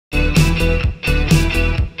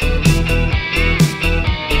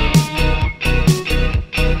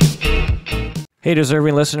Hey,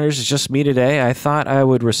 deserving listeners, it's just me today. I thought I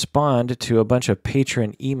would respond to a bunch of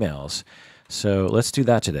patron emails. So let's do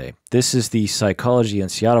that today. This is the Psychology in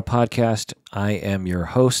Seattle podcast. I am your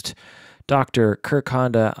host, Dr. Kirk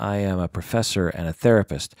Honda. I am a professor and a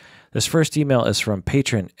therapist. This first email is from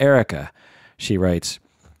patron Erica. She writes,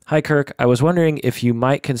 "Hi, Kirk. I was wondering if you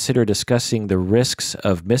might consider discussing the risks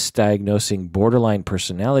of misdiagnosing borderline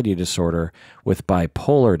personality disorder with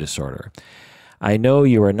bipolar disorder. I know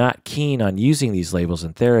you are not keen on using these labels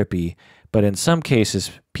in therapy, but in some cases,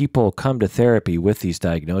 people come to therapy with these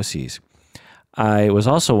diagnoses. I was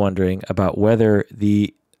also wondering about whether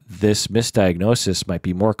this misdiagnosis might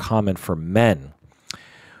be more common for men."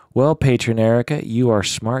 Well, patron Erica, you are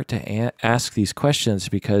smart to ask these questions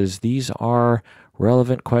because these are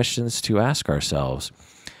relevant questions to ask ourselves.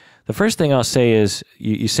 The first thing I'll say is,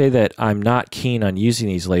 you say that I'm not keen on using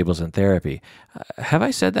these labels in therapy. Have I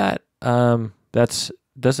said that? That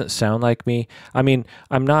doesn't sound like me. I mean,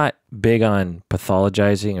 I'm not big on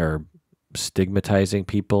pathologizing or stigmatizing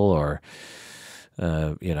people or,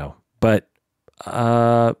 but,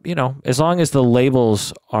 as long as the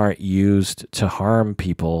labels aren't used to harm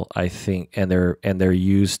people, I think, and they're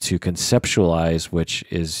used to conceptualize,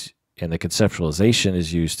 and the conceptualization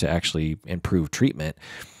is used to actually improve treatment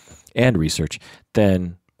and research,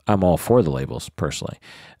 then I'm all for the labels personally.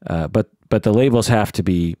 But the labels have to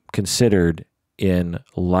be considered in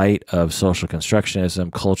light of social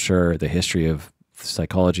constructionism, culture, the history of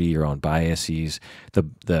psychology, your own biases,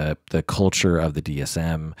 the culture of the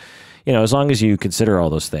DSM. As long as you consider all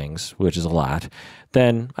those things, which is a lot,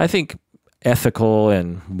 then I think ethical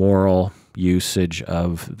and moral usage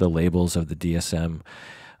of the labels of the DSM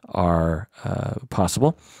are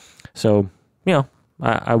possible. So,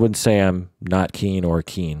 I wouldn't say I'm not keen or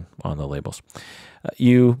keen on the labels.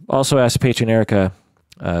 You also asked patron Erica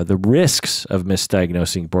the risks of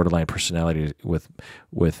misdiagnosing borderline personality with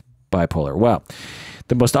bipolar. Well,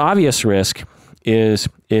 the most obvious risk is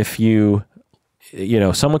if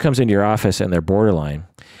someone comes into your office and they're borderline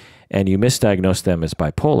and you misdiagnose them as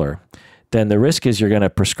bipolar, then the risk is you're going to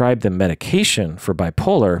prescribe them medication for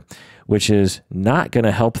bipolar, which is not going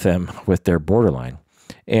to help them with their borderline.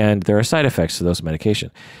 And there are side effects to those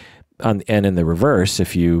medication. And in the reverse,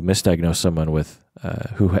 if you misdiagnose someone with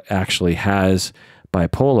who actually has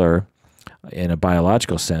bipolar in a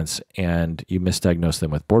biological sense, and you misdiagnose them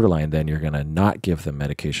with borderline, then you're going to not give them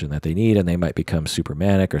medication that they need, and they might become super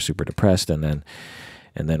manic or super depressed, and then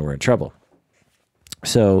we're in trouble.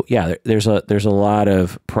 So yeah, there's a lot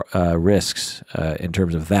of risks in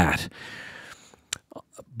terms of that.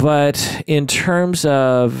 But in terms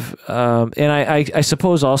of, and I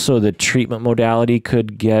suppose also the treatment modality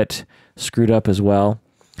could get screwed up as well,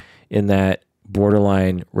 in that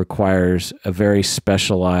borderline requires a very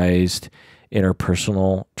specialized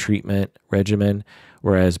interpersonal treatment regimen,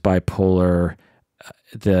 whereas bipolar,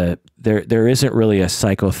 there isn't really a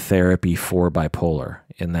psychotherapy for bipolar,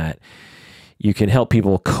 in that you can help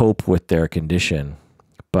people cope with their condition,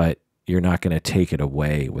 but you're not going to take it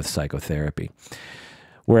away with psychotherapy.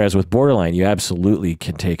 Whereas with borderline, you absolutely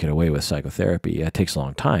can take it away with psychotherapy. It takes a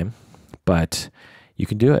long time, but you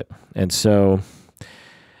can do it. And so,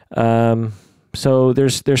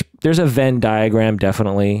 there's a Venn diagram,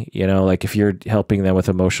 definitely, like if you're helping them with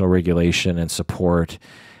emotional regulation and support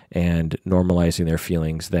and normalizing their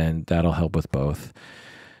feelings, then that'll help with both.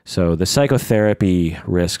 So the psychotherapy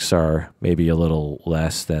risks are maybe a little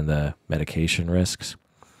less than the medication risks.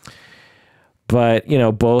 But,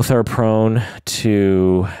 both are prone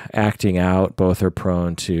to acting out, both are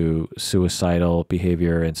prone to suicidal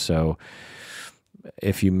behavior. And so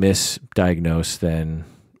if you misdiagnose, then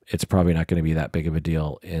it's probably not going to be that big of a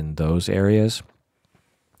deal in those areas.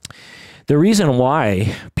 The reason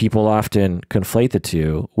why people often conflate the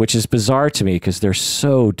two, which is bizarre to me because they're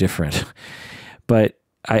so different, but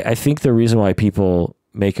I think the reason why people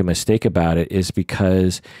make a mistake about it is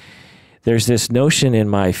because there's this notion in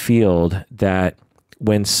my field that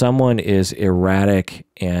when someone is erratic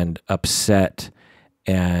and upset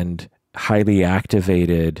and highly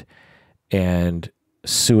activated and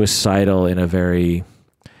suicidal in a very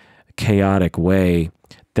chaotic way,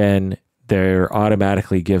 then they're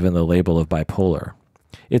automatically given the label of bipolar.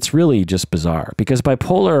 It's really just bizarre because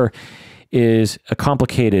bipolar is a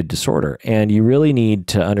complicated disorder, and you really need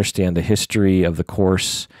to understand the history of the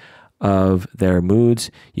course of their moods.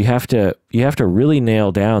 You have to really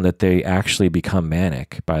nail down that they actually become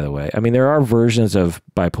manic, by the way. I mean, there are versions of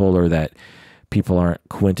bipolar that people aren't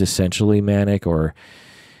quintessentially manic, or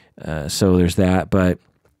so there's that. But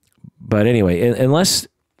anyway, unless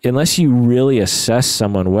you really assess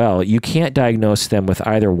someone well, you can't diagnose them with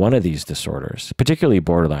either one of these disorders, particularly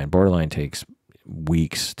borderline. Borderline takes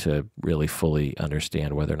weeks to really fully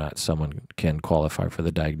understand whether or not someone can qualify for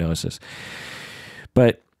the diagnosis.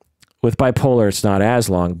 But with bipolar, it's not as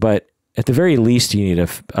long, but at the very least, you need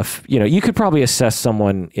you could probably assess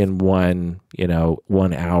someone in 1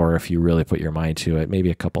 hour if you really put your mind to it,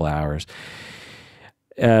 maybe a couple hours.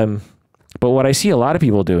 But what I see a lot of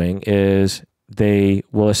people doing is they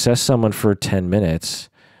will assess someone for 10 minutes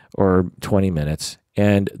or 20 minutes,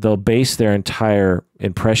 and they'll base their entire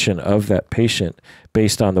impression of that patient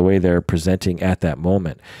based on the way they're presenting at that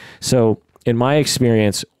moment. So in my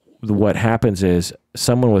experience, what happens is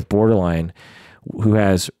someone with borderline who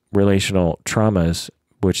has relational traumas,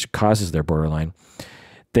 which causes their borderline,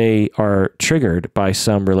 they are triggered by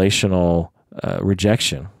some relational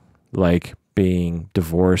rejection, like being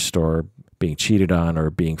divorced or being cheated on or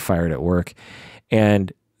being fired at work.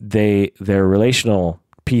 And their relational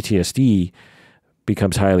PTSD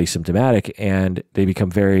becomes highly symptomatic, and they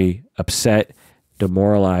become very upset,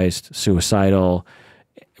 demoralized, suicidal,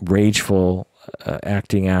 rageful,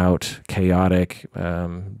 acting out, chaotic,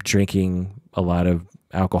 drinking a lot of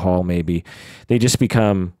alcohol maybe. They just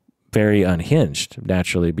become very unhinged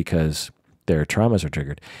naturally because their traumas are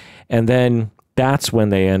triggered. And then that's when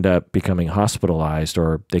they end up becoming hospitalized,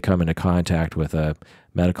 or they come into contact with a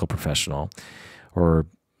medical professional or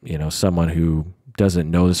someone who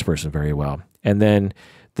doesn't know this person very well. And then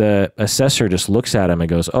the assessor just looks at him and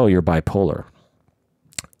goes, "Oh, you're bipolar."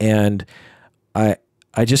 And I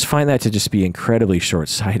just find that to just be incredibly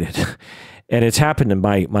short-sighted. And it's happened to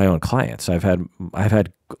my own clients. I've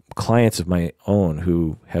had clients of my own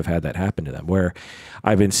who have had that happen to them, where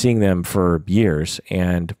I've been seeing them for years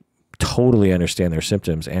and totally understand their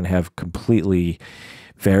symptoms and have completely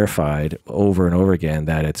verified over and over again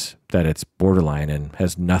that it's borderline and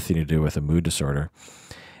has nothing to do with a mood disorder.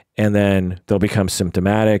 And then they'll become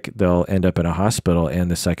symptomatic. They'll end up in a hospital,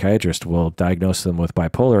 and the psychiatrist will diagnose them with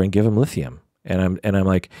bipolar and give them lithium. And I'm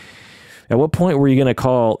like, at what point were you going to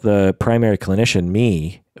call the primary clinician,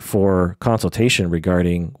 me, for consultation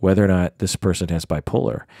regarding whether or not this person has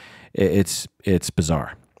bipolar? It's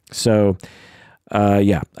bizarre. So,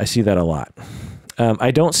 yeah, I see that a lot.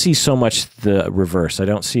 I don't see so much the reverse. I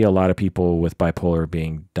don't see a lot of people with bipolar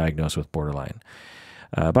being diagnosed with borderline.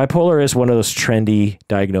 Bipolar is one of those trendy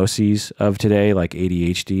diagnoses of today, like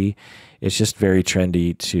ADHD. It's just very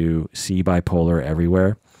trendy to see bipolar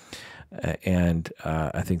everywhere. And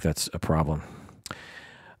I think that's a problem.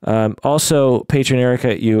 Also, Patron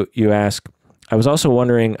Erica, you ask, I was also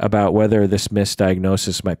wondering about whether this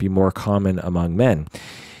misdiagnosis might be more common among men.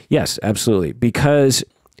 Yes, absolutely. Because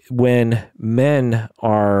when men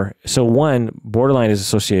are, so one, borderline is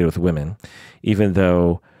associated with women, even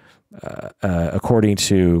though according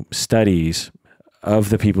to studies of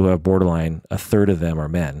the people who have borderline, a third of them are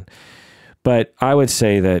men. But I would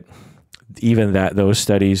say that even those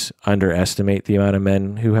studies underestimate the amount of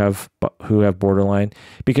men who have borderline,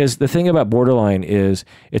 because the thing about borderline is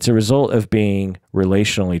it's a result of being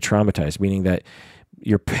relationally traumatized, meaning that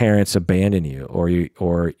your parents abandon you, or you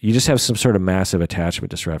just have some sort of massive attachment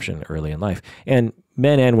disruption early in life. And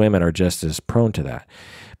men and women are just as prone to that.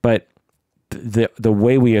 But the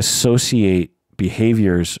way we associate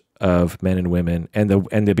behaviors of men and women, and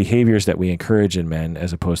the behaviors that we encourage in men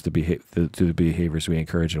as opposed to the behaviors we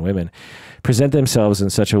encourage in women, present themselves in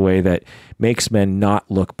such a way that makes men not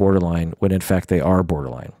look borderline when in fact they are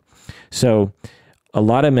borderline. So a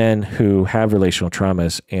lot of men who have relational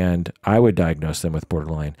traumas, and I would diagnose them with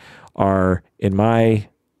borderline, are, in my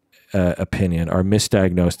opinion, are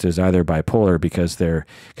misdiagnosed as either bipolar because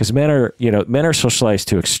men are socialized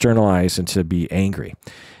to externalize and to be angry.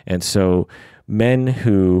 And so men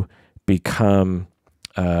who become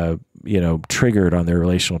triggered on their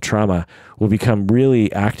relational trauma will become really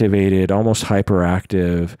activated, almost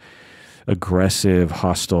hyperactive, aggressive,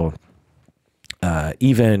 hostile,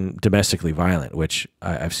 even domestically violent, which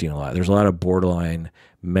I've seen a lot. There's a lot of borderline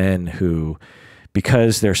men who,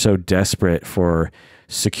 because they're so desperate for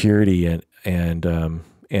security and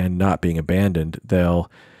not being abandoned, they'll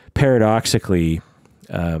paradoxically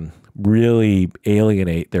really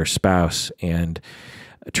alienate their spouse and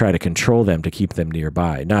try to control them to keep them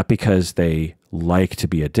nearby, not because they like to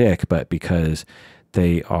be a dick, but because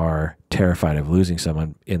they are terrified of losing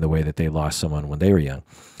someone in the way that they lost someone when they were young.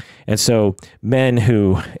 And so men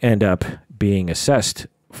who end up being assessed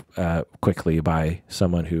quickly by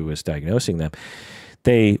someone who is diagnosing them,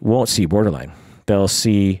 they won't see borderline. They'll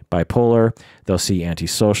see bipolar, they'll see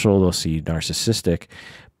antisocial, they'll see narcissistic,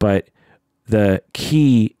 but the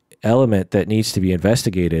key element that needs to be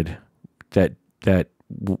investigated that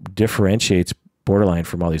differentiates borderline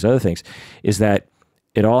from all these other things is that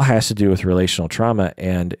it all has to do with relational trauma,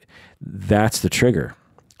 and that's the trigger.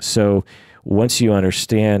 So once you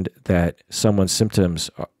understand that someone's symptoms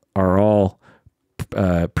are all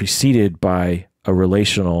preceded by a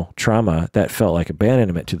relational trauma that felt like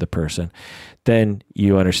abandonment to the person, then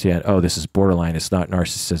you understand, oh, this is borderline. It's not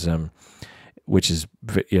narcissism, which is,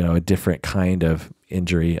 a different kind of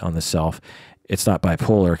injury on the self. It's not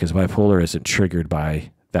bipolar, because bipolar isn't triggered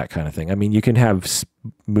by that kind of thing. I mean, you can have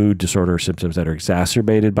mood disorder symptoms that are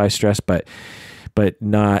exacerbated by stress, but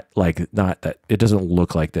not that. It doesn't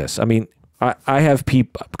look like this. I mean, I have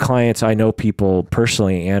clients, I know people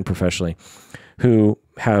personally and professionally who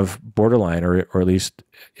have borderline, or at least,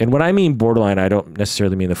 and when I mean borderline, I don't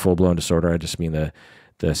necessarily mean the full-blown disorder. I just mean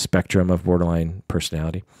the spectrum of borderline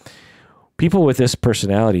personality. People with this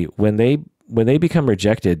personality, when they become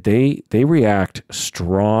rejected, they react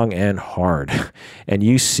strong and hard, and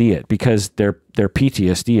you see it because their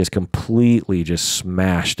PTSD is completely just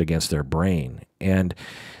smashed against their brain, and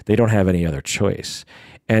they don't have any other choice.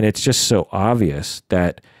 And it's just so obvious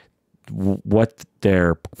that what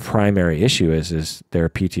their primary issue is their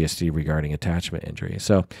PTSD regarding attachment injury.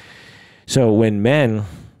 So when men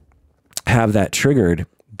have that triggered,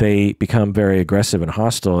 they become very aggressive and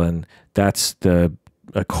hostile, and that's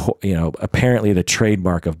apparently the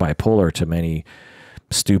trademark of bipolar to many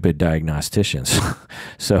stupid diagnosticians.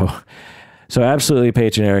 so absolutely,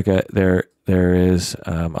 Paige and Erica, there is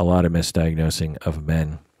a lot of misdiagnosing of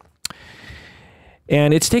men.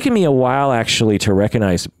 And it's taken me a while, actually, to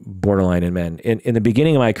recognize borderline in men. In the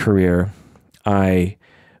beginning of my career, I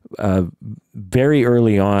very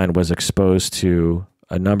early on was exposed to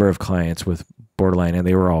a number of clients with borderline, and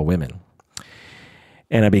they were all women.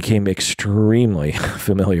 And I became extremely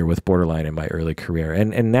familiar with borderline in my early career.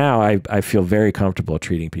 And now I feel very comfortable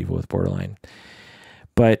treating people with borderline.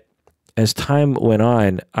 But as time went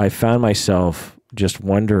on, I found myself just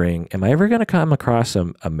wondering, am I ever going to come across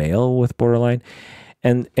a male with borderline?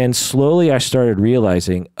 And slowly I started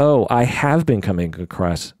realizing, oh, I have been coming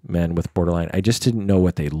across men with borderline. I just didn't know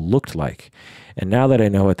what they looked like. And now that I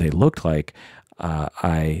know what they looked like,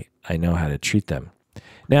 I know how to treat them.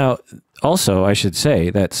 Now, also, I should say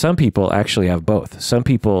that some people actually have both. Some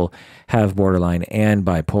people have borderline and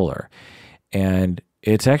bipolar. And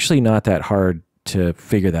it's actually not that hard to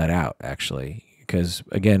figure that out, actually, because,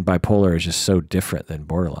 again, bipolar is just so different than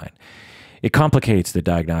borderline. It complicates the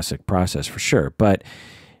diagnostic process for sure. But,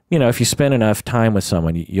 if you spend enough time with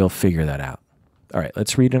someone, you'll figure that out. All right,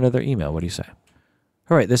 let's read another email. What do you say?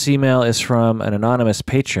 All right, this email is from an anonymous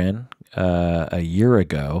patron a year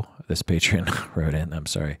ago. This patron wrote in. I'm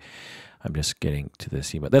sorry. I'm just getting to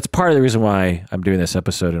this email. That's part of the reason why I'm doing this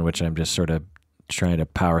episode, in which I'm just sort of trying to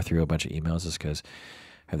power through a bunch of emails, is because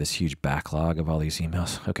I have this huge backlog of all these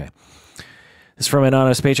emails. Okay. This is from an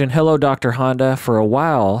anonymous patron. Hello, Dr. Honda. For a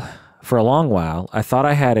long while, I thought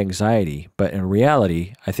I had anxiety, but in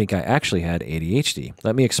reality, I think I actually had ADHD.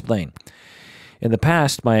 Let me explain. In the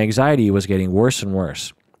past, my anxiety was getting worse and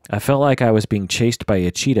worse. I felt like I was being chased by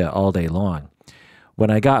a cheetah all day long. When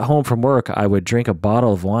I got home from work, I would drink a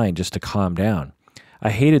bottle of wine just to calm down. I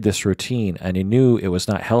hated this routine, and I knew it was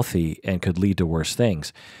not healthy and could lead to worse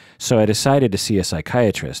things. So I decided to see a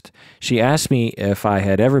psychiatrist. She asked me if I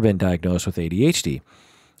had ever been diagnosed with ADHD.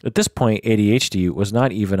 At this point, ADHD was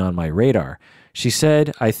not even on my radar. She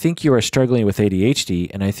said, I think you are struggling with ADHD,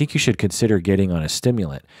 and I think you should consider getting on a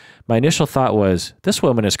stimulant. My initial thought was, this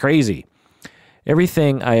woman is crazy.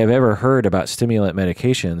 Everything I have ever heard about stimulant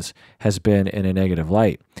medications has been in a negative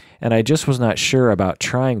light, and I just was not sure about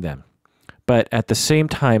trying them. But at the same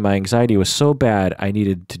time, my anxiety was so bad, I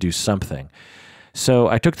needed to do something. So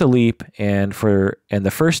I took the leap, and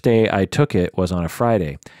the first day I took it was on a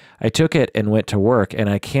Friday. I took it and went to work, and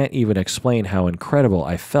I can't even explain how incredible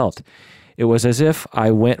I felt. It was as if I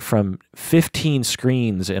went from 15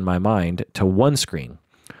 screens in my mind to one screen.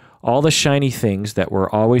 All the shiny things that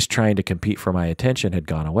were always trying to compete for my attention had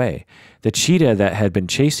gone away. The cheetah that had been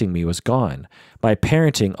chasing me was gone. My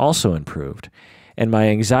parenting also improved. And my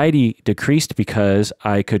anxiety decreased because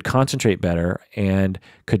I could concentrate better and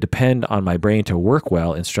could depend on my brain to work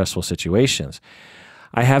well in stressful situations.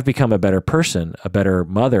 I have become a better person, a better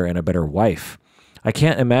mother, and a better wife. I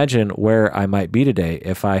can't imagine where I might be today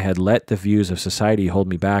if I had let the views of society hold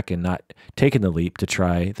me back and not taken the leap to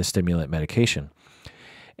try the stimulant medication.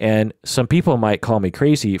 And some people might call me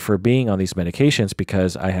crazy for being on these medications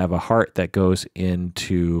because I have a heart that goes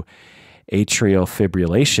into atrial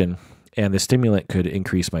fibrillation, and the stimulant could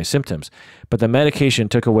increase my symptoms. But the medication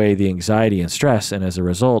took away the anxiety and stress, and as a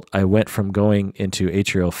result, I went from going into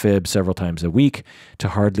atrial fib several times a week to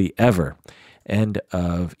hardly ever. End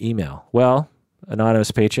of email. Well,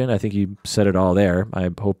 anonymous patron. I think you said it all there. I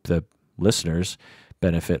hope the listeners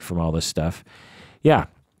benefit from all this stuff. Yeah,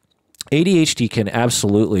 ADHD can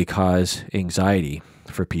absolutely cause anxiety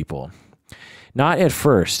for people. Not at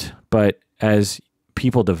first, but as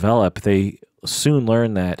people develop, they soon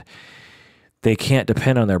learn that they can't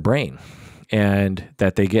depend on their brain and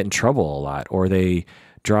that they get in trouble a lot, or they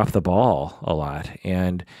drop the ball a lot,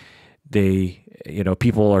 and they,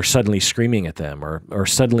 people are suddenly screaming at them, or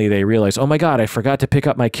suddenly they realize, oh my God, I forgot to pick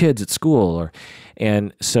up my kids at school.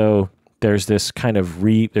 And so there's this kind of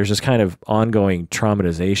ongoing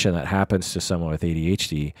traumatization that happens to someone with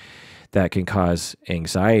ADHD that can cause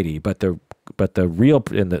anxiety. But the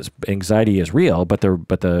anxiety is real, but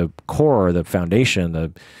the core, the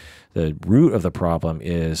foundation, the root of the problem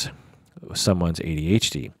is someone's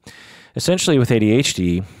ADHD. Essentially, with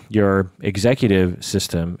ADHD, your executive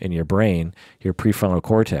system in your brain, your prefrontal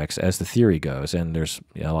cortex, as the theory goes, and there's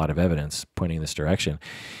a lot of evidence pointing in this direction,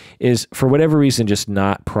 is for whatever reason just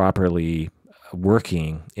not properly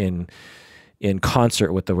working in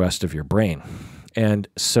concert with the rest of your brain. And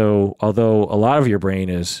so, although a lot of your brain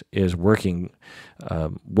is working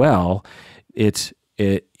well,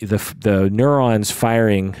 the neurons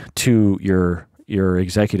firing to your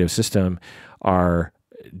executive system are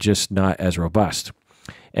just not as robust.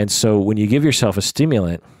 And so when you give yourself a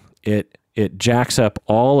stimulant, it jacks up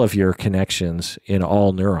all of your connections in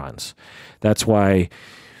all neurons. That's why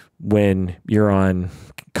when you're on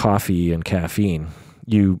coffee and caffeine,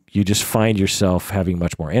 you just find yourself having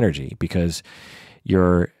much more energy, because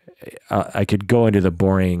I could go into the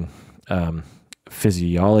boring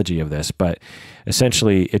physiology of this, but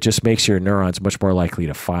essentially it just makes your neurons much more likely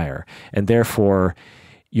to fire. And therefore,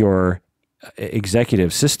 your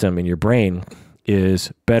executive system in your brain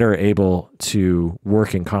is better able to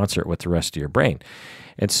work in concert with the rest of your brain.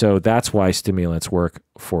 And so that's why stimulants work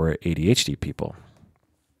for ADHD people.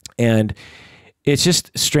 And it's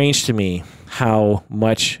just strange to me how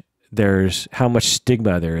much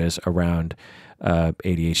stigma there is around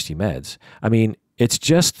ADHD meds. I mean, it's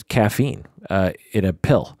just caffeine in a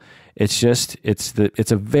pill. It's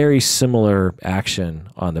a very similar action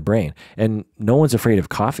on the brain, and no one's afraid of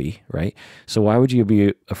coffee, right? So why would you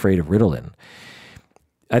be afraid of Ritalin?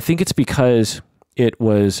 I think it's because it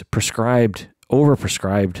was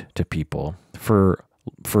overprescribed to people for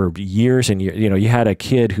years and years. You had a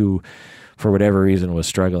kid who, for whatever reason, was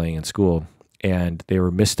struggling in school, and they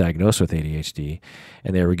were misdiagnosed with ADHD,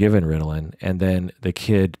 and they were given Ritalin, and then the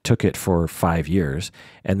kid took it for 5 years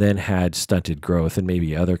and then had stunted growth and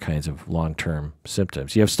maybe other kinds of long-term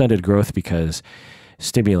symptoms. You have stunted growth because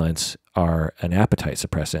stimulants are an appetite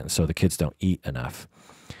suppressant, so the kids don't eat enough.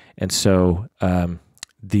 And so so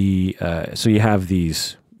you have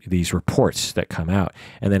these reports that come out,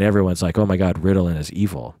 and then everyone's like, oh my God, Ritalin is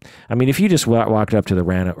evil. I mean, if you just walked up to a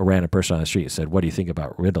random person on the street and said, what do you think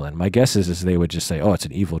about Ritalin? My guess is they would just say, oh, it's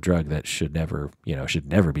an evil drug that should never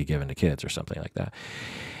be given to kids, or something like that.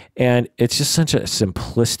 And it's just such a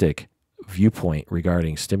simplistic viewpoint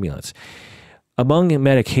regarding stimulants. Among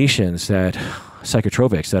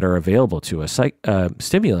psychotropics that are available to us,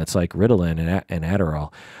 stimulants like Ritalin and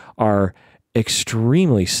Adderall are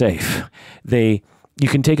extremely safe. You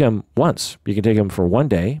can take them once. You can take them for one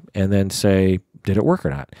day and then say, did it work or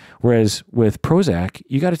not? Whereas with Prozac,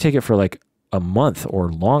 you got to take it for like a month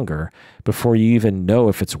or longer before you even know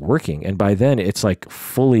if it's working. And by then, it's like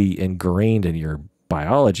fully ingrained in your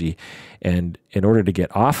biology. And in order to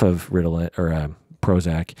get off of Ritalin or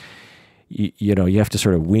Prozac, you have to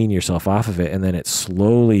sort of wean yourself off of it, and then it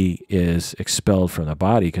slowly is expelled from the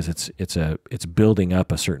body because it's building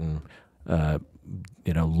up a certain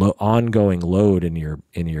ongoing load in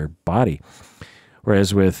your body.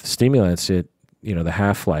 Whereas with stimulants, the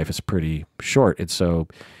half-life is pretty short. It's so,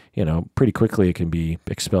 pretty quickly it can be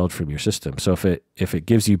expelled from your system. So if it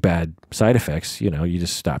gives you bad side effects, you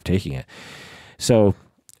just stop taking it. So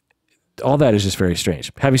all that is just very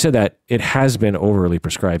strange. Having said that, it has been overly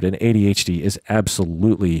prescribed, and ADHD is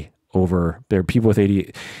absolutely over. There are people with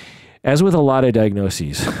ADHD, as with a lot of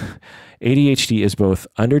diagnoses, ADHD is both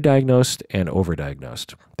underdiagnosed and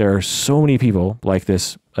overdiagnosed. There are so many people like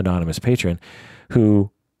this anonymous patron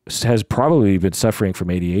who has probably been suffering from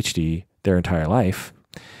ADHD their entire life,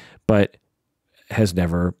 but has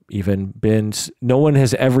never even no one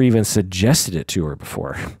has ever even suggested it to her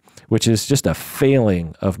before, which is just a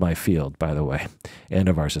failing of my field, by the way, and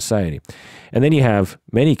of our society. And then you have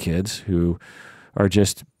many kids who are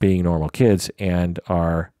just being normal kids and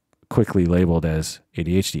are quickly labeled as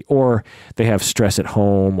ADHD, or they have stress at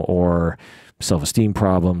home or self-esteem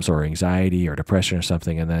problems or anxiety or depression or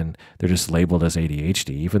something, and then they're just labeled as ADHD,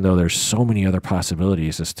 even though there's so many other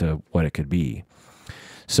possibilities as to what it could be.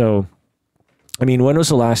 So, I mean, when was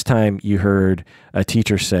the last time you heard a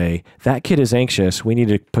teacher say, that kid is anxious, we need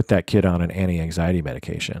to put that kid on an anti-anxiety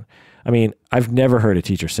medication? I mean, I've never heard a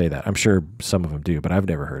teacher say that. I'm sure some of them do, but I've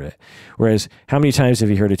never heard it. Whereas, how many times have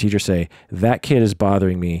you heard a teacher say, that kid is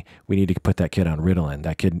bothering me, we need to put that kid on Ritalin,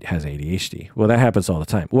 that kid has ADHD? Well, that happens all the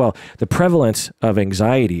time. Well, the prevalence of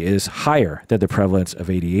anxiety is higher than the prevalence of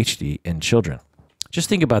ADHD in children. Just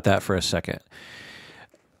think about that for a second.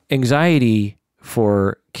 Anxiety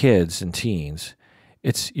for kids and teens,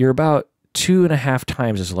 you're about 2.5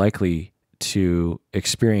 times as likely to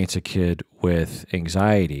experience a kid with an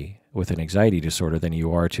anxiety disorder than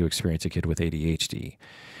you are to experience a kid with ADHD.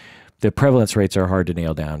 The prevalence rates are hard to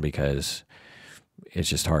nail down because it's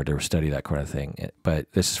just hard to study that kind of thing.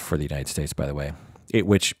 But this is for the United States, by the way,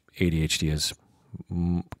 which ADHD is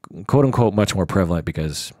quote unquote much more prevalent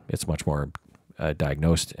because it's much more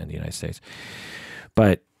diagnosed in the United States.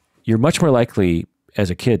 But you're much more likely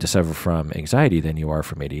as a kid to suffer from anxiety than you are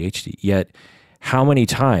from ADHD. Yet, how many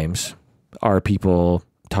times are people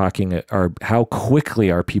talking, or how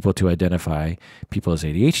quickly are people to identify people as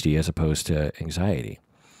ADHD as opposed to anxiety?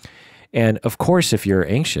 And of course, if you're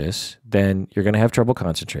anxious, then you're going to have trouble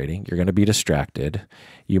concentrating. You're going to be distracted.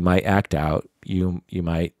 You might act out. You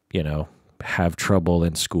might, have trouble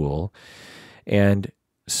in school. And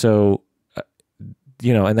so,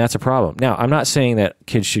 and that's a problem. Now, I'm not saying that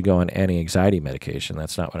kids should go on anti-anxiety medication.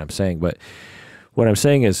 That's not what I'm saying. But what I'm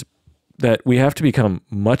saying is that we have to become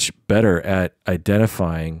much better at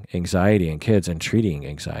identifying anxiety in kids and treating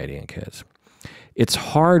anxiety in kids. It's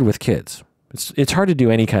hard with kids. It's hard to do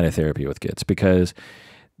any kind of therapy with kids because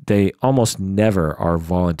they almost never are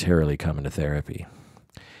voluntarily coming to therapy.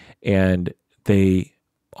 And they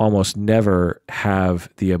almost never have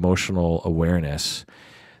the emotional awareness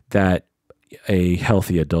that a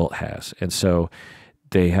healthy adult has. And so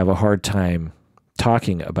they have a hard time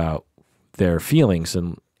talking about their feelings,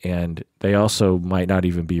 and they also might not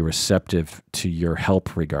even be receptive to your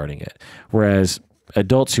help regarding it. Whereas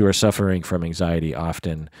adults who are suffering from anxiety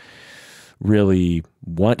often really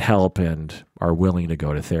want help and are willing to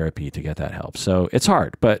go to therapy to get that help. So it's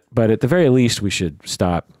hard, but at the very least, we should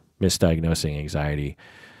stop misdiagnosing anxiety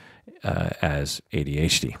as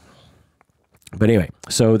ADHD. But anyway,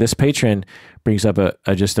 so this patron brings up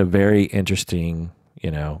just a very interesting,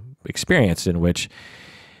 experience in which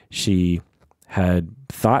she had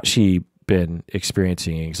thought she'd been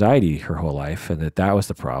experiencing anxiety her whole life and that was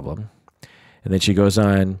the problem. And then she goes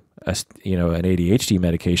on an ADHD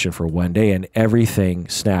medication for one day and everything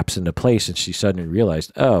snaps into place. And she suddenly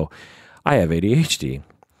realized, oh, I have ADHD.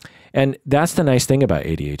 And that's the nice thing about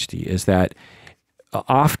ADHD is that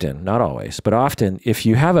often, not always, but often, if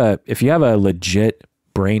you have a legit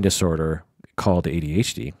brain disorder called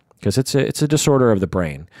ADHD, because it's a disorder of the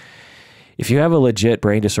brain. If you have a legit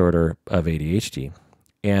brain disorder of ADHD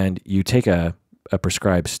and you take a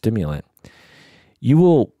prescribed stimulant, you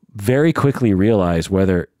will very quickly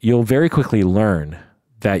you'll very quickly learn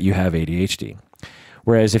that you have ADHD.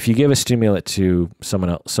 Whereas if you give a stimulant to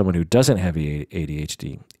someone who doesn't have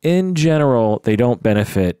ADHD, in general, they don't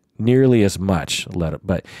benefit nearly as much.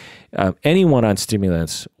 But anyone on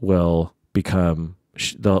stimulants will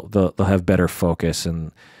they'll have better focus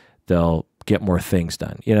and they'll get more things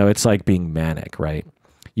done. It's like being manic, right?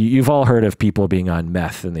 You've all heard of people being on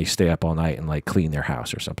meth and they stay up all night and like clean their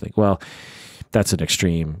house or something. Well, that's an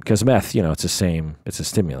extreme because meth, it's a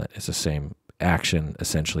stimulant. It's the same action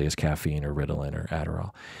essentially as caffeine or Ritalin or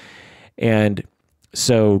Adderall. And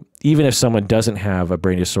so even if someone doesn't have a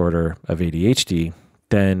brain disorder of ADHD,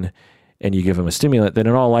 and you give them a stimulant, then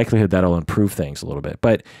in all likelihood, that'll improve things a little bit.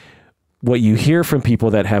 But what you hear from people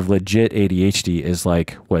that have legit ADHD is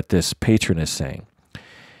like what this patron is saying.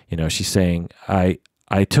 She's saying, I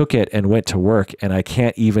took it and went to work and I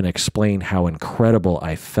can't even explain how incredible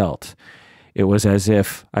I felt. It was as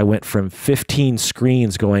if I went from 15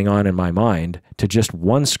 screens going on in my mind to just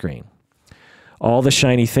one screen. All the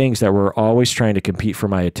shiny things that were always trying to compete for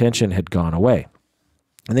my attention had gone away.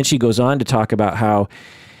 And then she goes on to talk about how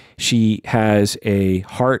she has a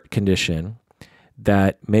heart condition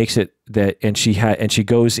that makes it that, and she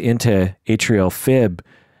goes into atrial fib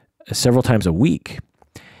several times a week.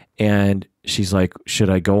 And she's like,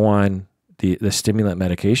 should I go on the stimulant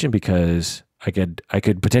medication because I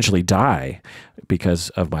could potentially die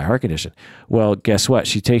because of my heart condition? Well, guess what?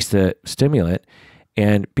 She takes the stimulant,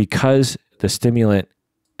 and because the stimulant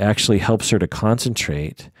actually helps her to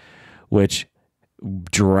concentrate, which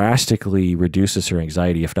drastically reduces her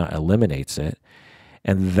anxiety, if not eliminates it.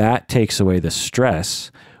 And that takes away the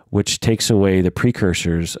stress, which takes away the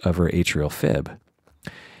precursors of her atrial fib.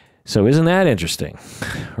 So isn't that interesting,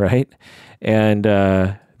 right? And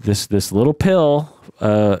this little pill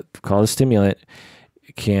called a stimulant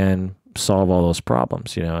can solve all those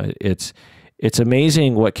problems. You know, it's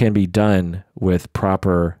amazing what can be done with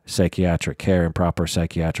proper psychiatric care and proper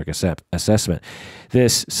psychiatric assessment.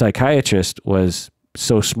 This psychiatrist was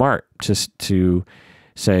so smart just to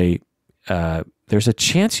say, there's a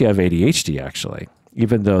chance you have ADHD, actually,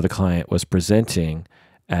 even though the client was presenting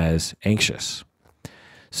as anxious.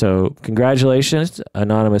 So congratulations,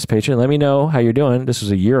 anonymous patron. Let me know how you're doing. This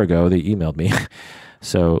was a year ago. They emailed me.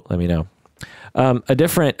 So let me know. A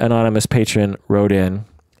different anonymous patron wrote in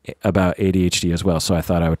about ADHD as well, so I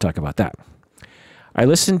thought I would talk about that. I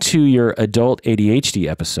listened to your adult ADHD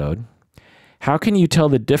episode. How can you tell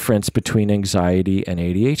the difference between anxiety and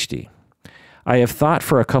ADHD? I have thought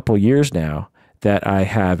for a couple years now that I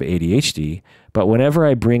have ADHD, but whenever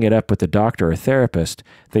I bring it up with the doctor or therapist,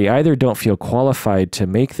 they either don't feel qualified to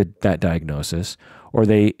make that diagnosis, or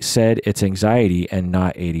they said it's anxiety and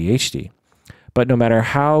not ADHD. But no matter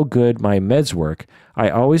how good my meds work, I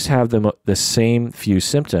always have the same few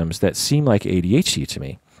symptoms that seem like ADHD to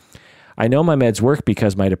me. I know my meds work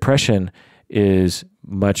because my depression is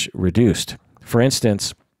much reduced. For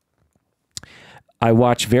instance, I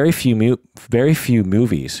watch very few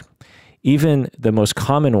movies, even the most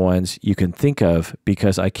common ones you can think of,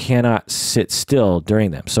 because I cannot sit still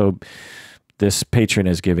during them. So this patron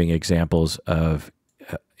is giving examples of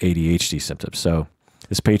ADHD symptoms. So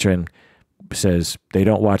this patron says they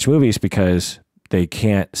don't watch movies because they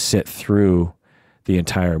can't sit through the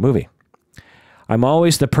entire movie. I'm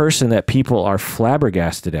always the person that people are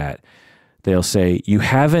flabbergasted at. They'll say, you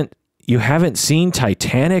haven't seen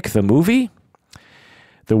Titanic, the movie?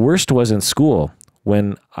 The worst was in school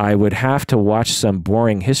when I would have to watch some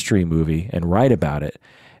boring history movie and write about it,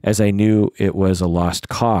 as I knew it was a lost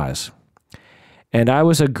cause. And I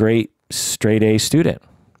was a great straight A student.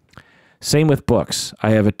 Same with books.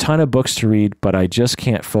 I have a ton of books to read, but I just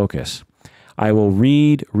can't focus. I will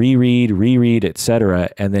read, reread,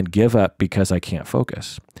 etc., and then give up because I can't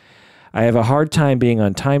focus. I have a hard time being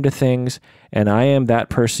on time to things, and I am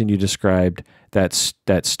that person you described that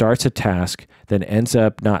starts a task, then ends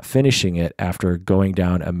up not finishing it after going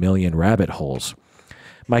down a million rabbit holes.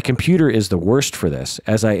 My computer is the worst for this,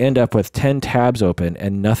 as I end up with 10 tabs open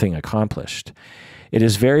and nothing accomplished. It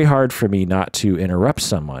is very hard for me not to interrupt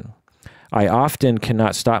someone. I often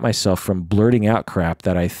cannot stop myself from blurting out crap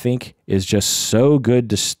that I think is just so good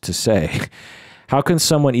to say. How can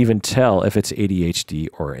someone even tell if it's ADHD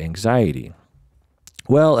or anxiety?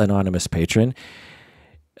 Well, anonymous patron,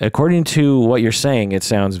 according to what you're saying, it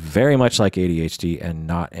sounds very much like ADHD and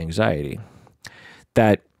not anxiety.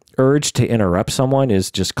 That urge to interrupt someone is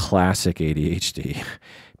just classic ADHD.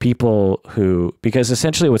 People who, because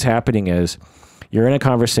essentially what's happening is you're in a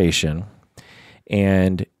conversation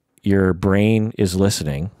and your brain is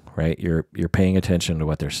listening, right? You're paying attention to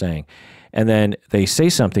what they're saying. And then they say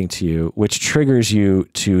something to you, which triggers you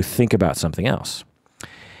to think about something else.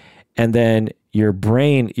 And then your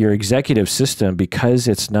brain, your executive system, because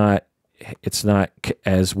it's not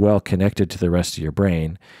as well connected to the rest of your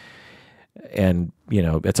brain, and you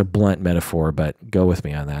know, it's a blunt metaphor, but go with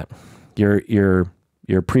me on that. Your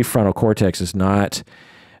prefrontal cortex is not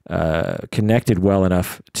connected well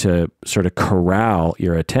enough to sort of corral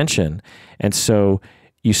your attention. And so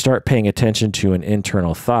you start paying attention to an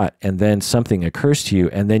internal thought, and then something occurs to you,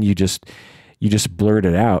 and then you just blurt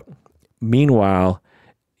it out. Meanwhile,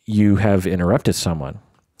 you have interrupted someone.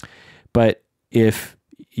 But if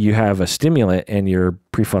you have a stimulant and your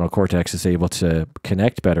prefrontal cortex is able to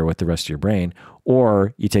connect better with the rest of your brain,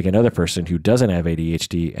 or you take another person who doesn't have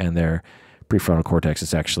ADHD and their prefrontal cortex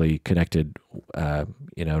is actually connected,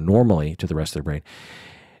 normally to the rest of their brain,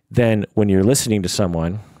 then when you're listening to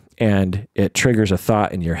someone and it triggers a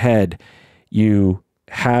thought in your head, you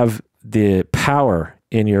have the power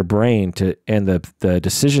in your brain to, and the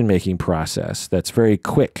decision-making process that's very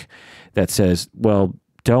quick, that says, well,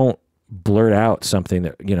 don't blurt out something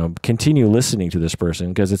that, continue listening to this person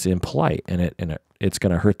because it's impolite and it's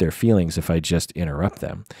going to hurt their feelings if I just interrupt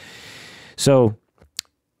them. So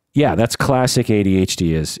yeah, that's classic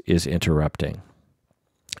ADHD is interrupting.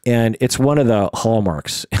 And it's one of the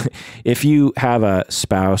hallmarks. If you have a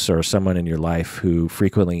spouse or someone in your life who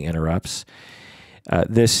frequently interrupts,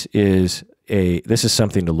 this is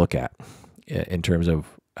something to look at in terms of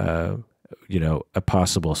a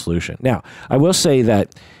possible solution. Now, I will say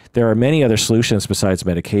that there are many other solutions besides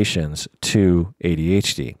medications to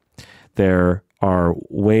ADHD. there are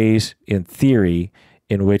ways in theory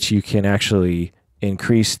in which you can actually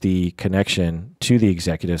increase the connection to the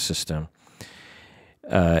executive system,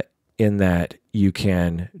 in that you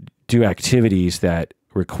can do activities that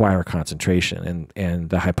require concentration. And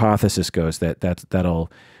the hypothesis goes that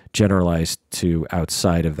that'll generalize to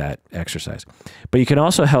outside of that exercise. But you can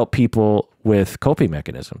also help people with coping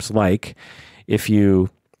mechanisms. Like if you,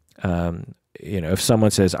 if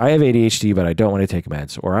someone says, I have ADHD, but I don't want to take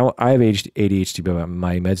meds, or I have ADHD, but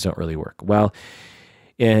my meds don't really work. Well,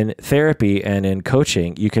 in therapy and in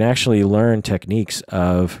coaching, you can actually learn techniques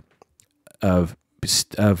of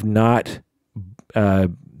not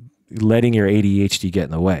letting your ADHD get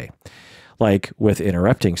in the way. Like with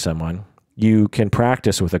interrupting someone, you can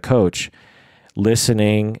practice with a coach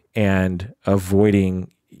listening and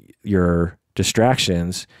avoiding your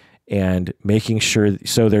distractions and making sure.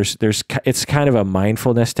 So it's kind of a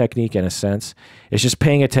mindfulness technique in a sense. It's just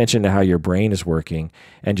paying attention to how your brain is working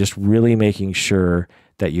and just really making sure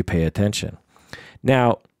that you pay attention.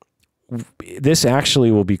 Now, this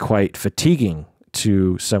actually will be quite fatiguing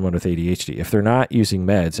to someone with ADHD. If they're not using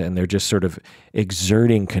meds and they're just sort of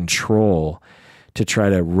exerting control to try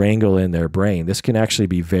to wrangle in their brain, this can actually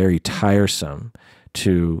be very tiresome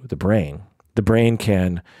to the brain. The brain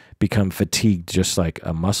can become fatigued just like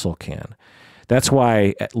a muscle can. That's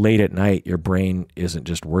why late at night, your brain isn't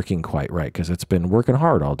just working quite right, because it's been working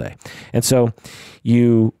hard all day. And so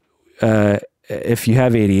if you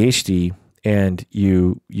have ADHD and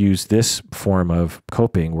you use this form of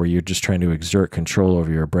coping where you're just trying to exert control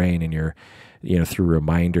over your brain and you're, through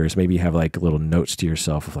reminders, maybe you have like little notes to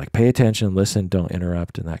yourself of like, pay attention, listen, don't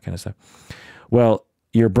interrupt, and that kind of stuff. Well,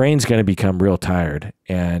 your brain's going to become real tired,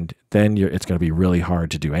 and then it's going to be really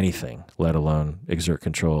hard to do anything, let alone exert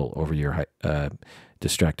control over your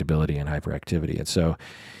distractibility and hyperactivity. And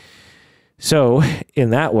so in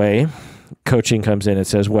that way, coaching comes in and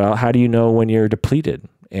says, well, how do you know when you're depleted?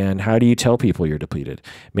 And how do you tell people you're depleted?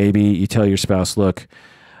 Maybe you tell your spouse, look,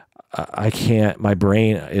 I can't, my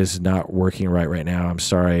brain is not working right now. I'm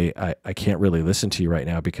sorry. I can't really listen to you right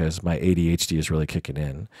now because my ADHD is really kicking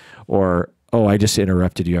in. Or, oh, I just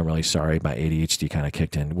interrupted you. I'm really sorry. My ADHD kind of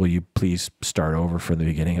kicked in. Will you please start over from the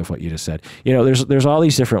beginning of what you just said? There's all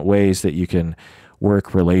these different ways that you can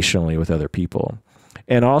work relationally with other people.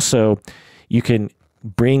 And also you can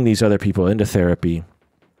bring these other people into therapy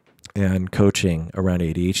and coaching around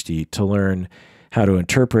ADHD to learn how to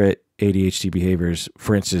interpret ADHD behaviors.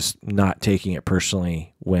 For instance, not taking it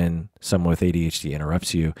personally when someone with ADHD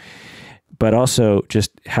interrupts you, but also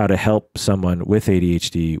just how to help someone with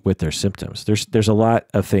ADHD with their symptoms. There's a lot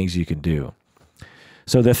of things you can do.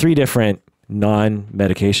 So the 3 different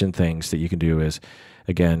non-medication things that you can do is,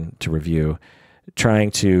 again, to review, trying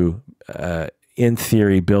to, in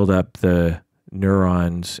theory, build up the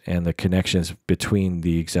neurons and the connections between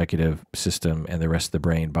the executive system and the rest of the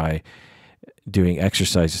brain by doing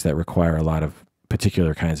exercises that require a lot of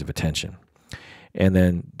particular kinds of attention. And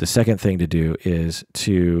then the second thing to do is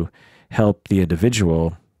to help the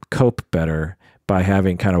individual cope better by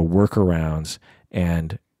having kind of workarounds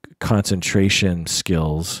and concentration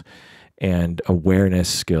skills and awareness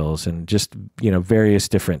skills and just, various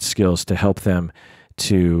different skills to help them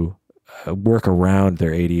to work around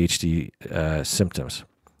their ADHD symptoms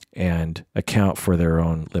and account for their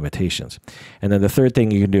own limitations. And then the third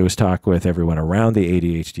thing you can do is talk with everyone around the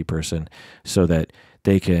ADHD person so that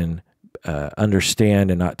they can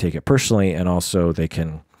understand and not take it personally, and also they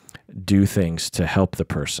can do things to help the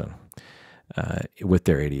person with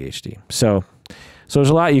their ADHD. So there's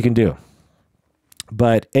a lot you can do.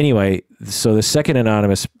 But anyway, so the second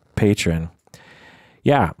anonymous patron,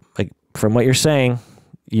 yeah, like from what you're saying,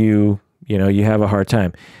 you have a hard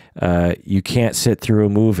time. You can't sit through a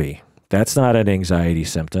movie. That's not an anxiety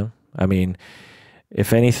symptom. I mean,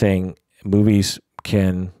 if anything, movies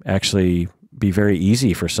can actually be very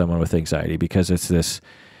easy for someone with anxiety because it's this,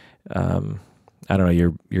 I don't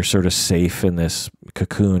know, you're sort of safe in this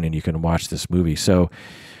cocoon and you can watch this movie. So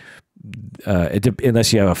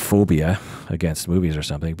unless you have a phobia against movies or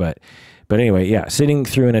something, but anyway, yeah, sitting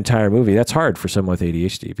through an entire movie, that's hard for someone with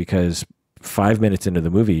ADHD because 5 minutes into the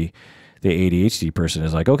movie, the ADHD person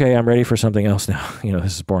is like, okay, I'm ready for something else now.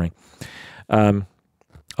 This is boring.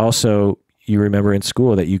 Also, you remember in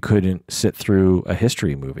school that you couldn't sit through a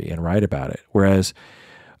history movie and write about it. Whereas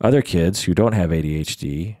other kids who don't have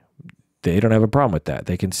ADHD, they don't have a problem with that.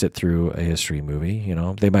 They can sit through a history movie.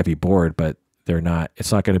 They might be bored, but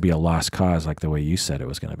it's not going to be a lost cause like the way you said it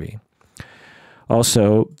was going to be.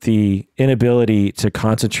 Also, the inability to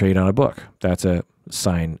concentrate on a book. That's a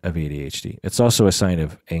sign of ADHD. It's also a sign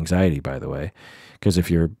of anxiety, by the way, Because if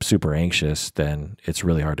you're super anxious, then it's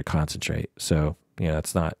really hard to concentrate. So,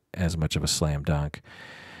 it's not as much of a slam dunk.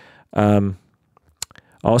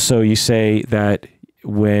 Also, you say that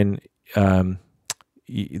when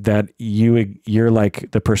you're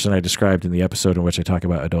like the person I described in the episode in which I talk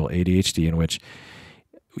about adult ADHD, in which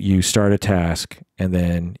you start a task and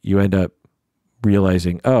then you end up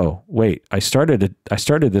realizing, oh, wait, I started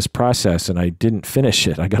this process and I didn't finish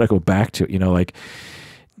it. I got to go back to it,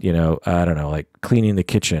 I don't know, like cleaning the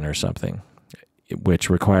kitchen or something, which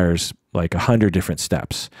requires like 100 different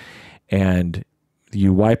steps. And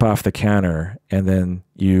you wipe off the counter and then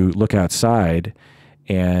you look outside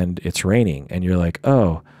and it's raining and you're like,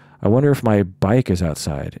 oh, I wonder if my bike is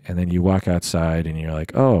outside. And then you walk outside and you're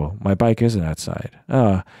like, oh, my bike isn't outside.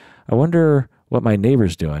 I wonder what my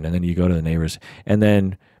neighbor's doing. And then you go to the neighbors and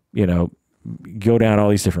then, go down all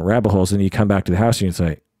these different rabbit holes and you come back to the house and it's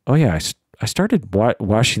like, oh yeah, I started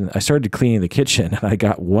cleaning the kitchen and I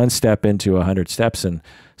got one step into 100 steps and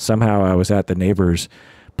somehow I was at the neighbors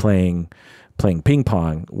playing ping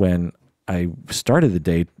pong when I started the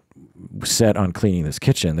day set on cleaning this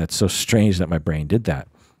kitchen. That's so strange that my brain did that.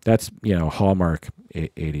 That's, hallmark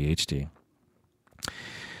ADHD.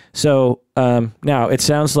 So now it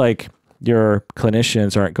sounds like your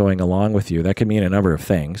clinicians aren't going along with you. That could mean a number of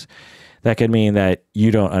things. That could mean that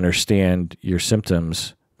you don't understand your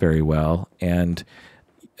symptoms very well and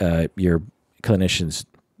your clinicians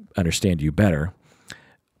understand you better.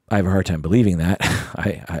 I have a hard time believing that.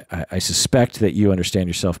 I suspect that you understand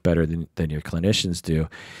yourself better than your clinicians do.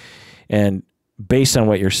 And based on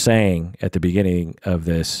what you're saying at the beginning of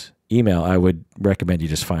this email, I would recommend you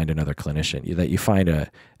just find another clinician, that you find an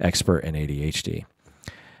expert in ADHD.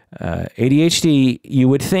 ADHD, you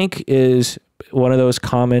would think, is one of those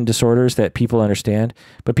common disorders that people understand,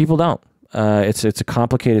 but people don't. It's a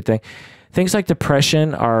complicated thing. Things like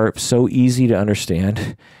depression are so easy to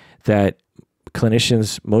understand that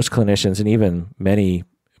most clinicians, and even many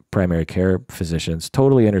primary care physicians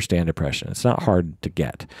totally understand depression. It's not hard to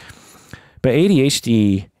get. But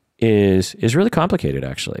ADHD is really complicated,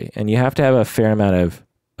 actually, and you have to have a fair amount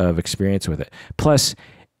of experience with it. Plus,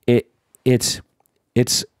 it's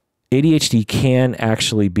ADHD can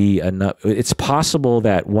actually be enough. It's possible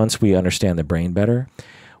that once we understand the brain better,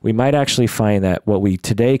 we might actually find that what we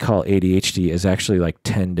today call ADHD is actually like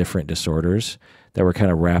 10 different disorders that we're kind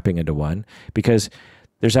of wrapping into one, because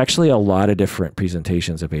there's actually a lot of different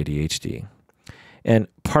presentations of ADHD. And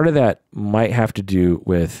part of that might have to do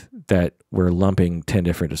with that we're lumping 10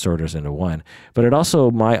 different disorders into one, but it also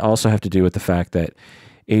might also have to do with the fact that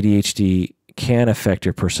ADHD can affect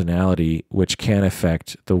your personality, which can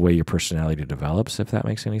affect the way your personality develops, if that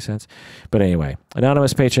makes any sense. But anyway,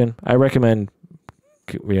 anonymous patron, I recommend,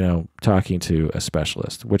 talking to a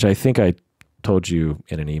specialist, which I think I told you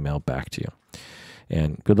in an email back to you.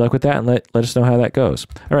 And good luck with that, and let us know how that goes.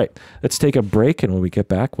 All right, let's take a break, and when we get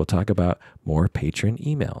back, we'll talk about more patron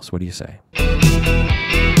emails. What do you say?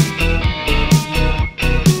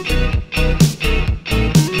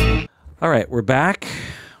 All right, we're back,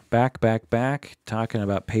 talking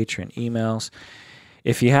about patron emails.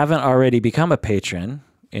 If you haven't already become a patron,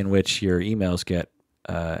 in which your emails get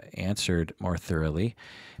answered more thoroughly,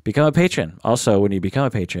 become a patron. Also, when you become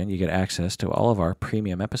a patron, you get access to all of our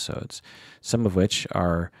premium episodes, some of which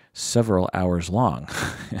are several hours long.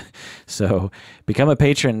 So become a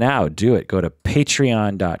patron now. Do it. Go to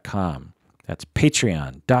patreon.com. That's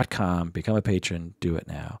patreon.com. Become a patron. Do it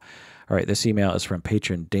now. All right, this email is from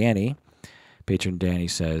patron Danny. Patron Danny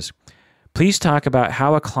says, please talk about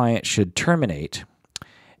how a client should terminate,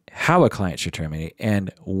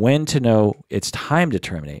 and when to know it's time to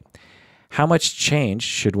terminate. How much change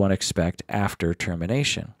should one expect after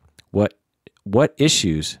termination? What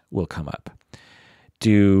issues will come up?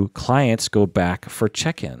 Do clients go back for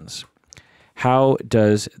check-ins? How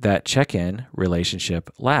does that check-in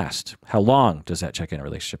relationship last? How long does that check-in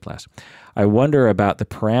relationship last? I wonder about the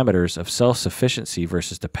parameters of self-sufficiency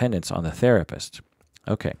versus dependence on the therapist.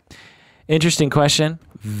 Okay. Interesting question.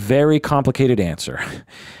 Very complicated answer.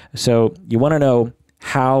 So you want to know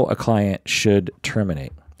how a client should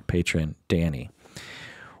terminate. Patron Danny.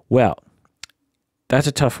 Well, that's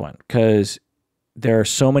a tough one because there are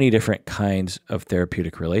so many different kinds of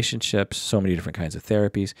therapeutic relationships, so many different kinds of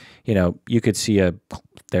therapies. You could see a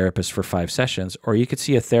therapist for 5 sessions, or you could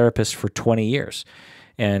see a therapist for 20 years.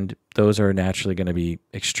 And those are naturally going to be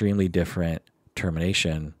extremely different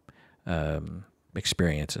termination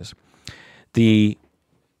experiences. The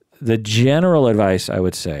general advice I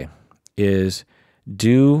would say is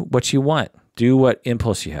do what you want. Do what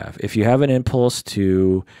impulse you have. If you have an impulse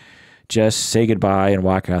to just say goodbye and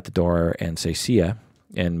walk out the door and say see ya,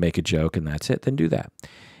 and make a joke and that's it, then do that.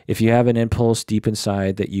 If you have an impulse deep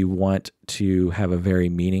inside that you want to have a very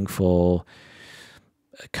meaningful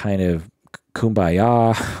kind of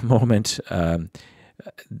kumbaya moment,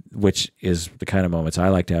 which is the kind of moments I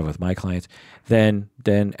like to have with my clients, then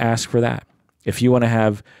ask for that. If you want to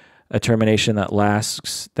have a termination that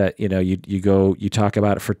lasts, that you talk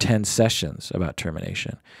about it for 10 sessions about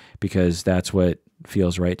termination because that's what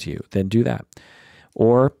feels right to you, then do that.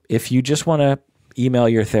 Or if you just want to email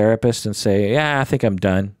your therapist and say, yeah, I think I'm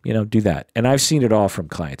done, do that. And I've seen it all from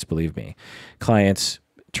clients, believe me. Clients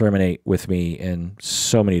terminate with me in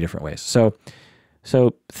so many different ways. So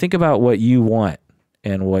think about what you want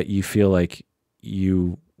and what you feel like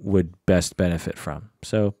you would best benefit from.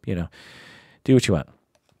 So, do what you want.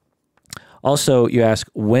 Also, you ask,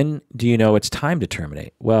 when do you know it's time to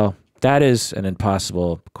terminate? Well, that is an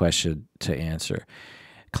impossible question to answer.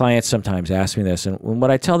 Clients sometimes ask me this, and what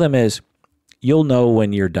I tell them is, you'll know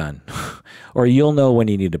when you're done, or you'll know when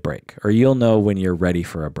you need a break, or you'll know when you're ready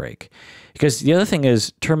for a break. Because the other thing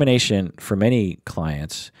is, termination for many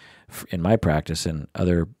clients in my practice and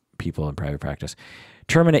other people in private practice,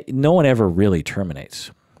 no one ever really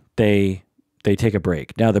terminates. They take a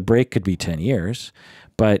break. Now, the break could be 10 years,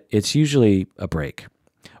 but it's usually a break.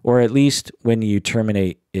 Or at least when you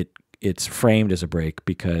terminate, it's framed as a break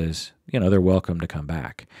because, they're welcome to come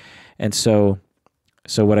back. And so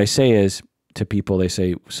what I say is to people, they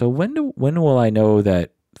say, so when will I know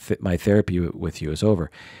that my therapy with you is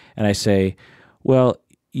over? And I say, well,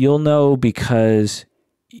 you'll know because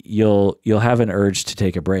you'll have an urge to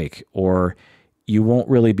take a break, or you won't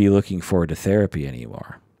really be looking forward to therapy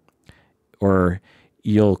anymore. Or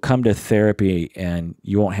you'll come to therapy and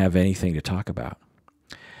you won't have anything to talk about.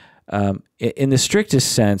 In the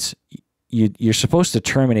strictest sense, you're supposed to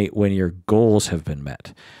terminate when your goals have been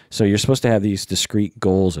met. So you're supposed to have these discrete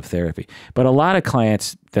goals of therapy. But a lot of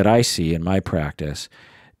clients that I see in my practice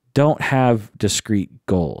don't have discrete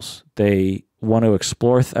goals. They want to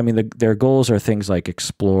explore. Their goals are things like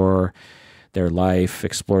explore their life,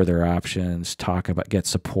 explore their options, get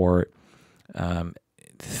support,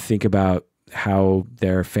 think about how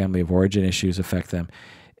their family of origin issues affect them.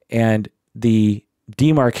 And the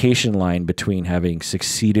demarcation line between having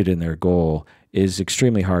succeeded in their goal is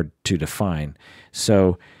extremely hard to define.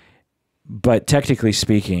 But technically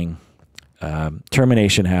speaking,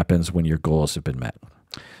 termination happens when your goals have been met.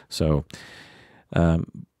 So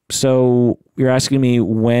you're asking me,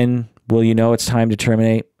 when will you know it's time to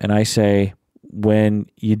terminate? And I say, when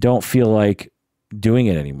you don't feel like doing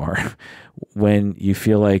it anymore, when you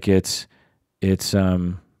feel like it's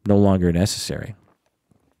no longer necessary.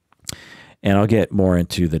 And I'll get more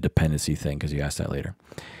into the dependency thing because you asked that later.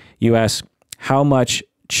 You ask, how much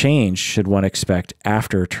change should one expect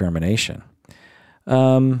after termination?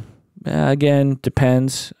 Again,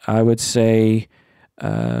 depends. I would say,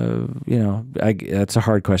 that's a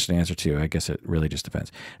hard question to answer too. I guess it really just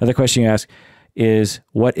depends. Another question you ask is,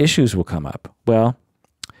 what issues will come up? Well,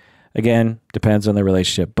 again, depends on the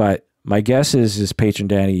relationship. But my guess is Patron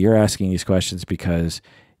Danny, you're asking these questions because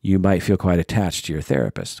you might feel quite attached to your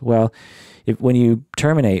therapist. Well, when you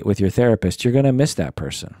terminate with your therapist, you're going to miss that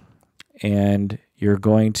person. And you're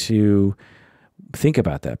going to think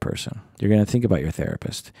about that person. You're going to think about your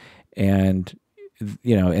therapist. And,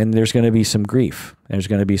 and there's going to be some grief. There's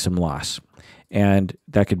going to be some loss. And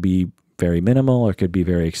that could be very minimal or it could be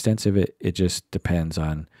very extensive. It just depends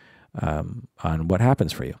on what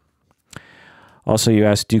happens for you. Also, you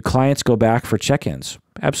asked, do clients go back for check-ins?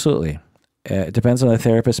 Absolutely. It depends on the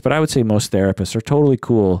therapist, but I would say most therapists are totally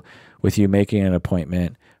cool with you making an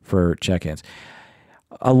appointment for check-ins.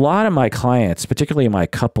 A lot of my clients, particularly my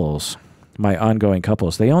couples, my ongoing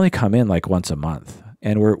couples, they only come in like once a month.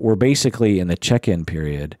 And we're basically in the check-in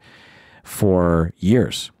period for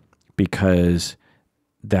years because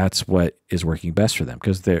that's what is working best for them.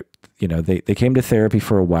 Because they came to therapy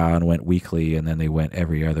for a while and went weekly, and then they went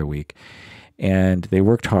every other week. And they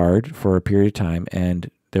worked hard for a period of time, and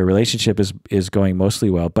their relationship is going mostly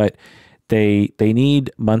well, but they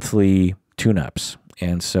need monthly tune-ups.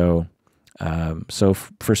 And so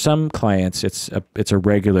for some clients, it's a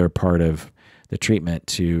regular part of the treatment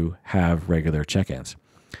to have regular check-ins.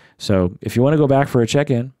 So if you want to go back for a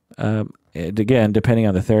check-in, again, depending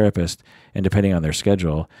on the therapist and depending on their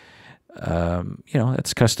schedule,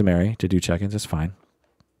 it's customary to do check-ins. It's fine.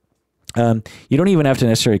 You don't even have to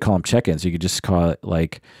necessarily call them check-ins. You could just call it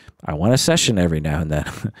like, I want a session every now and then.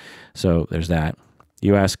 So there's that.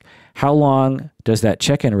 You ask, how long does that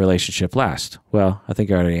check-in relationship last? Well, I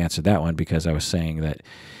think I already answered that one because I was saying that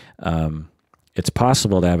it's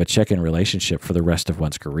possible to have a check-in relationship for the rest of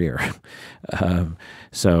one's career.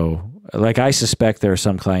 So like I suspect there are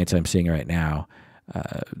some clients I'm seeing right now.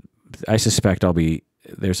 I suspect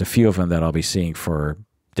there's a few of them that I'll be seeing for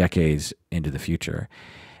decades into the future.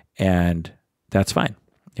 And that's fine,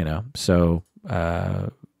 So,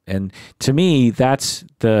 and to me, that's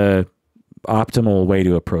the optimal way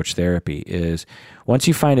to approach therapy is once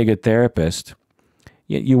you find a good therapist,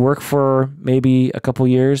 you work for maybe a couple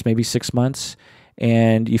years, maybe 6 months,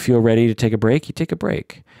 and you feel ready to take a break, you take a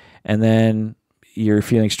break. And then you're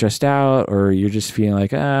feeling stressed out or you're just feeling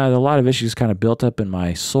like, a lot of issues kind of built up in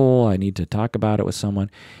my soul. I need to talk about it with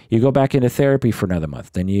someone. You go back into therapy for another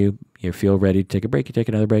month. Then you feel ready to take a break. You take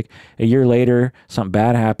another break. A year later, something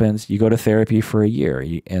bad happens. You go to therapy for a year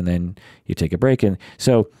and then you take a break. And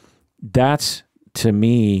so that's, to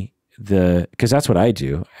me, because that's what I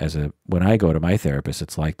do when I go to my therapist,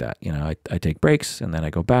 it's like that. I take breaks and then I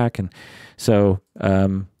go back. And so,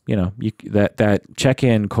 that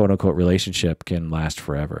check-in, quote unquote, relationship can last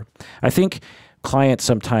forever. I think clients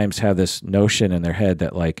sometimes have this notion in their head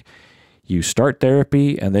that like you start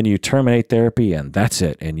therapy and then you terminate therapy and that's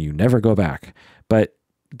it. And you never go back. But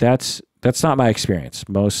that's not my experience.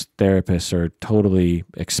 Most therapists are totally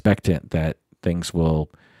expectant that things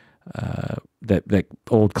will, that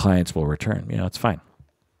old clients will return. It's fine.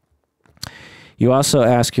 You also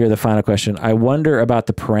ask here the final question, I wonder about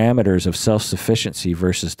the parameters of self-sufficiency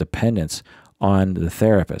versus dependence on the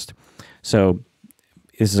therapist. So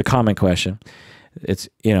this is a common question. It's,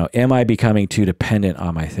 am I becoming too dependent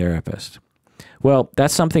on my therapist? Well,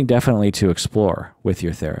 that's something definitely to explore with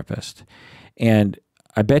your therapist. And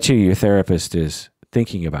I bet you your therapist is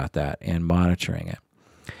thinking about that and monitoring it.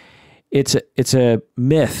 It's a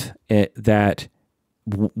myth that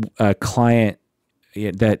a client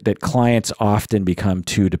that clients often become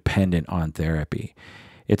too dependent on therapy.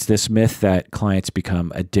 It's this myth that clients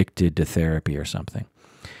become addicted to therapy or something.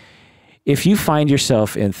 If you find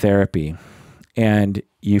yourself in therapy and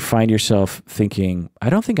you find yourself thinking, I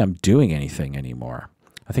don't think I'm doing anything anymore.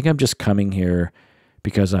 I think I'm just coming here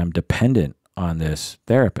because I'm dependent on this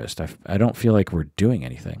therapist. I don't feel like we're doing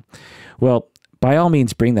anything. Well, by all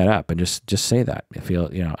means, bring that up and just say that. I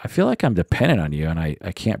feel like I'm dependent on you and I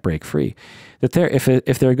can't break free. If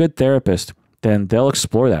they're a good therapist, then they'll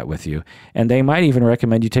explore that with you. And they might even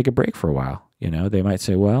recommend you take a break for a while. They might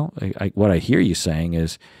say, well, what I hear you saying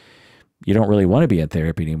is you don't really want to be in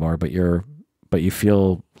therapy anymore, but you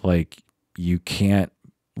feel like you can't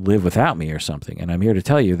live without me or something. And I'm here to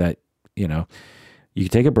tell you that, you can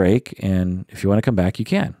take a break, and if you want to come back, you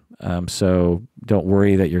can. So don't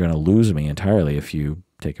worry that you're going to lose me entirely if you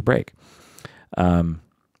take a break.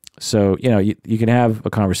 So, you can have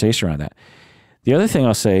a conversation around that. The other thing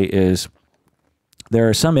I'll say is there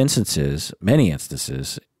are some instances, many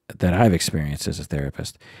instances that I've experienced as a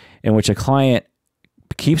therapist in which a client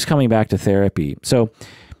keeps coming back to therapy. So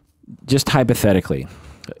just hypothetically,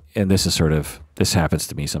 and this happens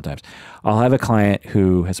to me sometimes. I'll have a client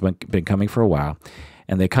who has been coming for a while,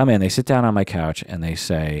 and they come in, they sit down on my couch, and they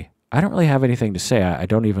say, I don't really have anything to say. I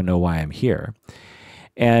don't even know why I'm here.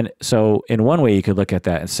 And so in one way, you could look at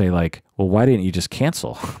that and say like, well, why didn't you just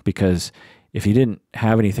cancel? Because if you didn't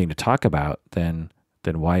have anything to talk about, then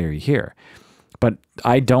why are you here? But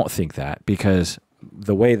I don't think that, because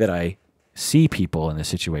the way that I see people in this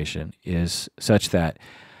situation is such that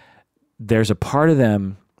there's a part of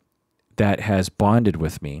them that has bonded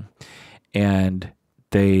with me, and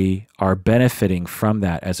they are benefiting from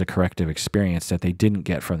that as a corrective experience that they didn't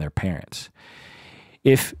get from their parents.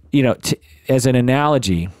 If, as an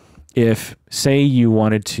analogy, if say you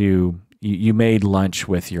wanted to, you made lunch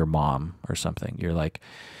with your mom or something, you're like,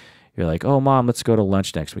 oh, Mom, let's go to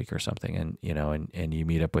lunch next week or something. And, and you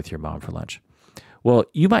meet up with your mom for lunch. Well,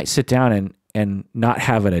 you might sit down and not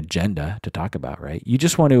have an agenda to talk about, right? You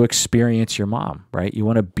just want to experience your mom, right? You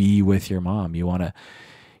want to be with your mom. You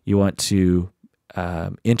want to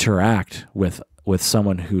interact with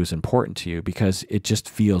someone who's important to you because it just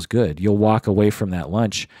feels good. You'll walk away from that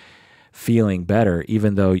lunch feeling better,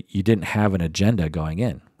 even though you didn't have an agenda going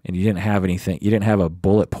in and you didn't have anything. You didn't have a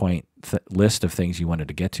bullet point list of things you wanted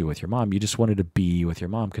to get to with your mom. You just wanted to be with your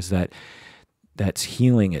mom because that's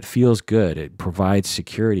healing. It feels good. It provides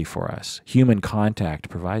security for us. Human contact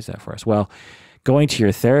provides that for us. Well, going to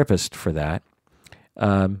your therapist for that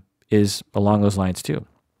is along those lines too.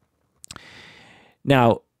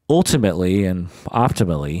 Now, ultimately and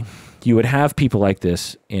optimally, you would have people like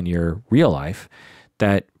this in your real life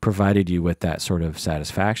that provided you with that sort of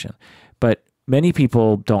satisfaction. But many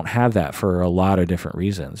people don't have that for a lot of different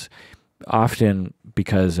reasons. often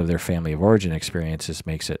because of their family of origin experiences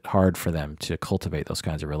makes it hard for them to cultivate those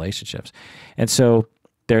kinds of relationships. And so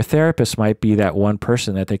their therapist might be that one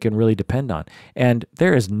person that they can really depend on. And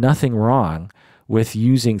there is nothing wrong with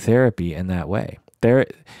using therapy in that way.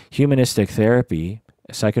 Humanistic therapy,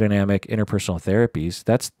 psychodynamic interpersonal therapies,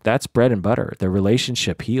 that's bread and butter. The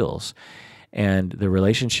relationship heals, and the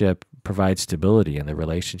relationship provides stability, and the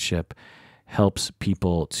relationship helps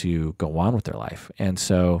people to go on with their life. And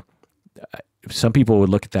so some people would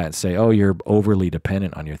look at that and say, oh, you're overly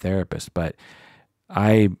dependent on your therapist. But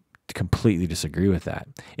I completely disagree with that.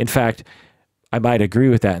 In fact, I might agree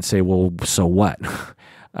with that and say, well, so what?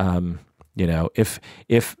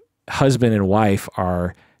 If husband and wife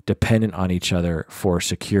are dependent on each other for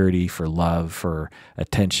security, for love, for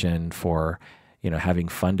attention, for, having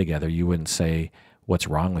fun together, you wouldn't say, what's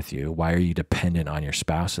wrong with you? Why are you dependent on your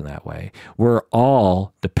spouse in that way? We're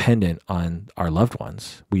all dependent on our loved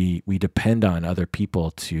ones. We depend on other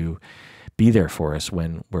people to be there for us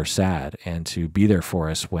when we're sad, and to be there for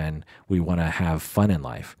us when we want to have fun in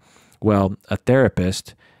life. Well, a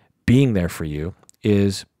therapist being there for you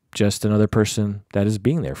is just another person that is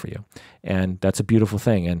being there for you. And that's a beautiful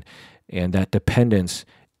thing. And that dependence,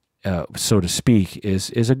 so to speak,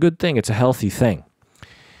 is a good thing. It's a healthy thing.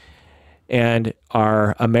 And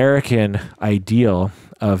our American ideal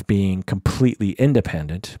of being completely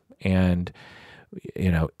independent and,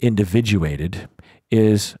 individuated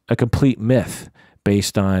is a complete myth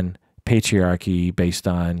based on patriarchy, based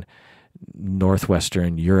on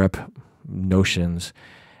Northwestern Europe notions.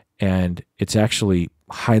 And it's actually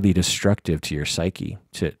highly destructive to your psyche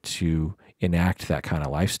to enact that kind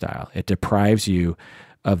of lifestyle. It deprives you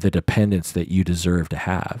of the dependence that you deserve to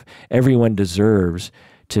have. Everyone deserves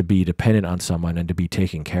to be dependent on someone and to be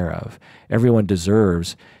taken care of. Everyone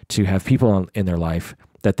deserves to have people in their life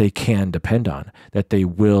that they can depend on, that they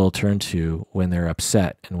will turn to when they're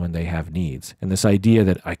upset and when they have needs. And this idea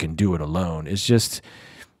that I can do it alone is just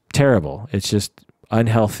terrible. It's just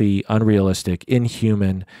unhealthy, unrealistic,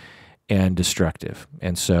 inhuman, and destructive.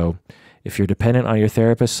 And so if you're dependent on your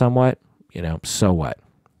therapist somewhat, so what?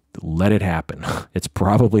 Let it happen. It's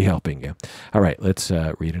probably helping you. All right, let's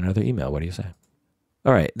read another email. What do you say?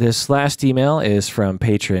 All right, this last email is from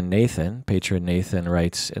Patron Nathan. Patron Nathan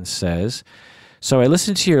writes and says, so I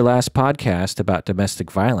listened to your last podcast about domestic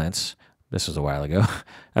violence. This was a while ago.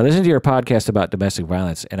 I listened to your podcast about domestic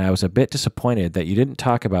violence, and I was a bit disappointed that you didn't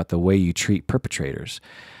talk about the way you treat perpetrators.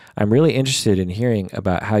 I'm really interested in hearing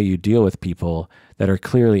about how you deal with people that are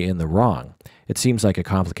clearly in the wrong. It seems like a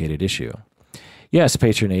complicated issue. Yes,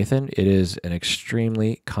 Patron Nathan, it is an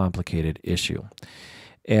extremely complicated issue.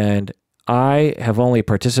 And I have only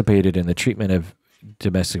participated in the treatment of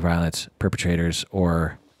domestic violence perpetrators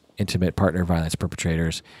or intimate partner violence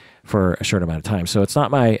perpetrators for a short amount of time. So it's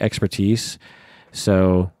not my expertise.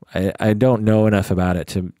 So I don't know enough about it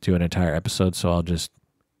to do an entire episode. So I'll just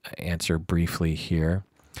answer briefly here.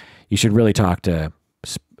 You should really talk to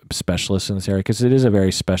specialists in this area because it is a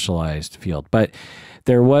very specialized field. But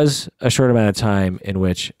there was a short amount of time in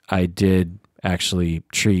which I did actually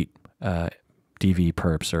treat DV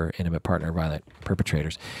perps, or intimate partner violent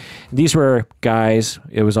perpetrators. These were guys,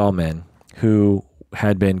 it was all men, who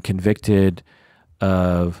had been convicted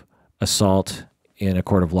of assault in a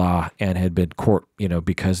court of law and had been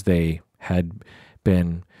because they had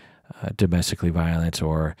been domestically violent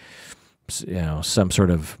or some sort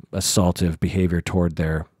of assaultive behavior toward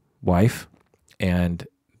their wife, and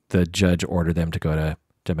the judge ordered them to go to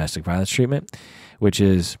domestic violence treatment, which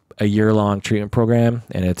is a year-long treatment program,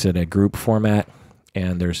 and it's in a group format,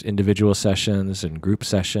 and there's individual sessions and group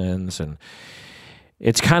sessions, and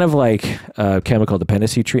it's kind of like chemical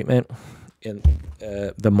dependency treatment. And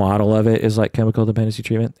the model of it is like chemical dependency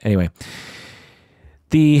treatment. Anyway,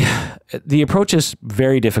 the approach is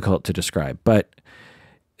very difficult to describe, but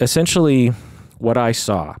essentially what I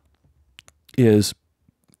saw is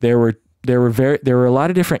there were a lot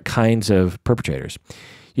of different kinds of perpetrators.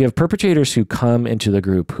 You have perpetrators who come into the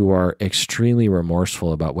group who are extremely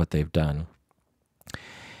remorseful about what they've done,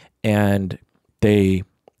 and they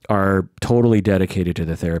are totally dedicated to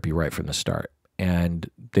the therapy right from the start, and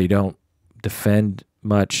they don't defend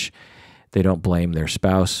much, they don't blame their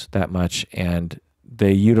spouse that much, and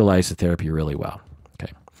they utilize the therapy really well.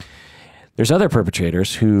 Okay. There's other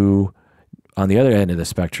perpetrators who, on the other end of the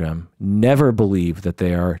spectrum, never believe that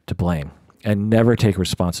they are to blame and never take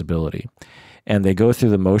responsibility. And they go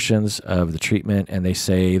through the motions of the treatment and they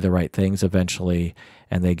say the right things eventually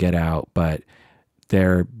and they get out, but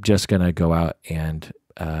they're just going to go out and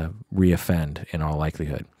reoffend in all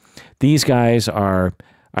likelihood. These guys are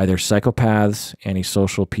either psychopaths,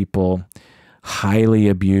 antisocial people, highly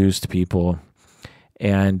abused people,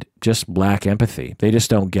 and just lack empathy. They just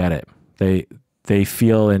don't get it. They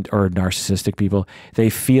feel, or narcissistic people, they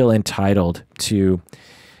feel entitled to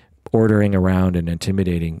ordering around and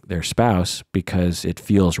intimidating their spouse because it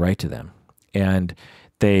feels right to them. And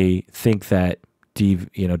they think that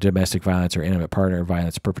domestic violence or intimate partner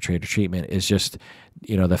violence, perpetrator treatment is just,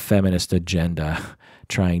 the feminist agenda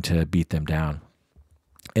trying to beat them down.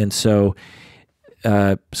 And so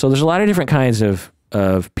there's a lot of different kinds of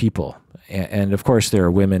people. And of course there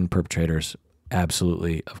are women perpetrators,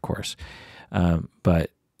 absolutely, of course.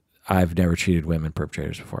 But I've never treated women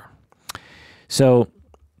perpetrators before. So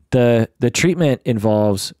the treatment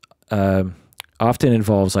often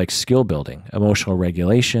involves like skill building, emotional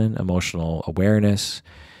regulation, emotional awareness,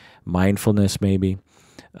 mindfulness, maybe.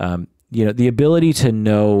 The ability to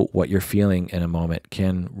know what you're feeling in a moment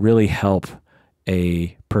can really help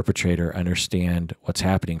a perpetrator understand what's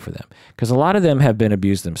happening for them. Because a lot of them have been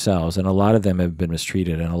abused themselves, and a lot of them have been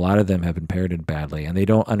mistreated, and a lot of them have been parented badly, and they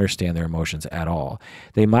don't understand their emotions at all.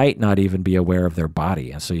 They might not even be aware of their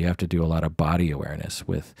body, and so you have to do a lot of body awareness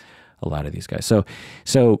with a lot of these guys.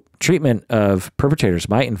 So treatment of perpetrators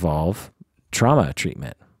might involve trauma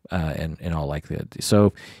treatment in all likelihood.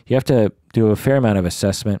 So you have to do a fair amount of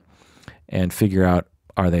assessment and figure out,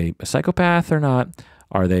 are they a psychopath or not?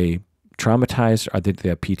 Are they traumatized? Do they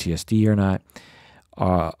have PTSD or not?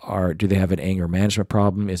 Do they have an anger management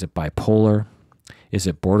problem? Is it bipolar? Is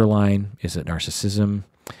it borderline? Is it narcissism?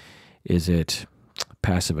 Is it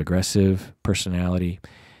passive aggressive personality?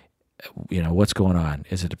 What's going on?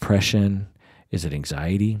 Is it depression? Is it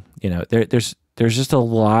anxiety? There's just a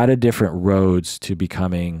lot of different roads to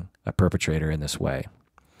becoming a perpetrator in this way.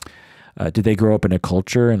 Did they grow up in a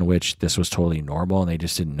culture in which this was totally normal and they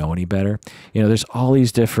just didn't know any better? There's all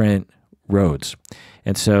these different roads.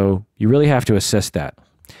 And so you really have to assess that.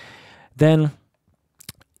 Then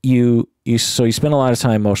you spend a lot of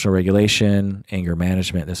time emotional regulation, anger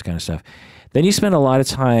management, this kind of stuff. Then you spend a lot of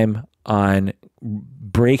time on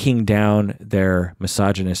breaking down their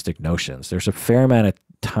misogynistic notions. There's a fair amount of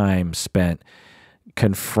time spent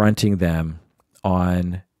confronting them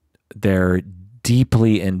on their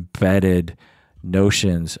deeply embedded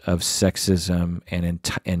notions of sexism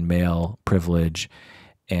and male privilege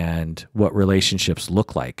and what relationships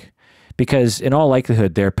look like. Because in all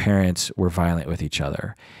likelihood, their parents were violent with each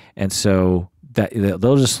other. And so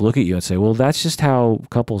they'll just look at you and say, well, that's just how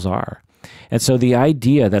couples are. And so the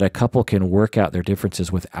idea that a couple can work out their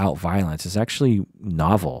differences without violence is actually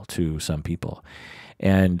novel to some people.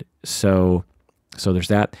 And so there's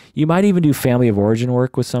that. You might even do family of origin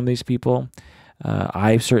work with some of these people.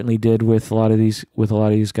 I certainly did with a lot of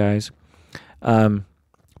these guys.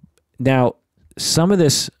 Now, some of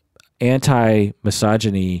this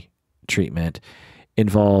anti-misogyny treatment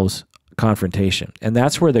involves confrontation, and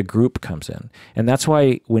that's where the group comes in. And that's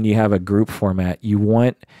why when you have a group format, you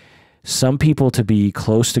want some people to be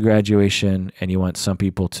close to graduation and you want some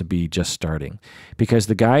people to be just starting. Because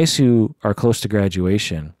the guys who are close to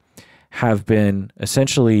graduation have been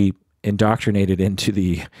essentially indoctrinated into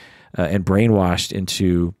the and brainwashed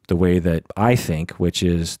into the way that I think, which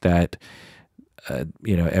is that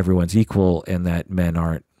everyone's equal and that men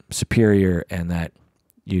aren't superior and that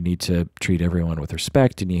you need to treat everyone with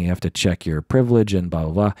respect and you have to check your privilege and blah,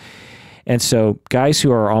 blah, blah. And so guys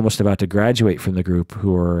who are almost about to graduate from the group,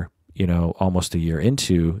 who are, almost a year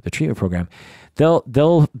into the treatment program,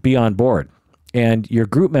 they'll be on board. And your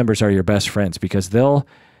group members are your best friends because they'll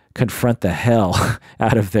confront the hell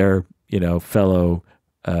out of their, fellow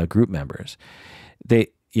group members. They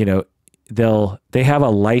have a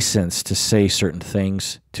license to say certain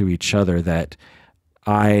things to each other that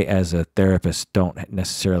I, as a therapist, don't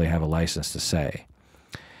necessarily have a license to say.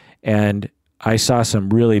 And I saw some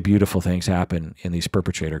really beautiful things happen in these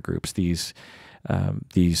perpetrator groups. These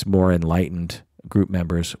more enlightened group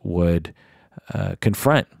members would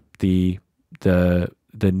confront the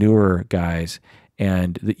newer guys,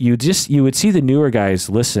 and you would see the newer guys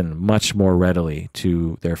listen much more readily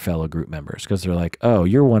to their fellow group members because they're like, "Oh,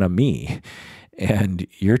 you're one of me, and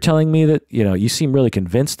you're telling me that you seem really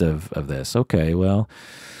convinced of this. Okay, well,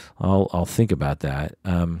 I'll think about that."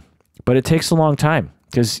 But it takes a long time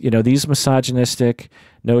because these misogynistic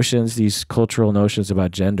notions, these cultural notions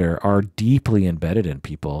about gender, are deeply embedded in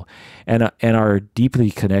people, and are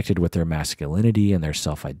deeply connected with their masculinity and their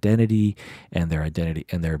self-identity and their identity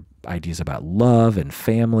and their ideas about love and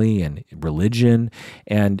family and religion.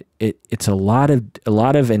 And it's a lot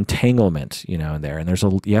of entanglement, in there.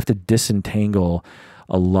 And you have to disentangle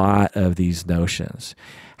a lot of these notions.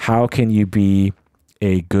 How can you be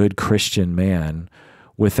a good Christian man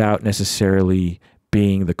without necessarily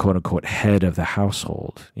being the quote unquote head of the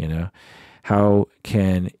household? You know, how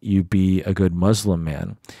can you be a good Muslim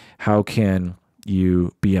man? How can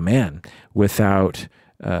you be a man without,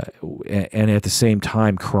 and at the same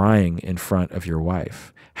time crying in front of your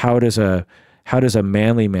wife? How does a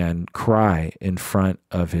manly man cry in front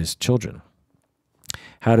of his children?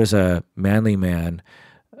 How does a manly man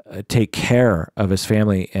take care of his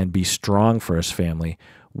family and be strong for his family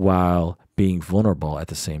while being vulnerable at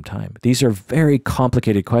the same time? These are very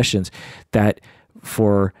complicated questions that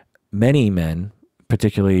for many men,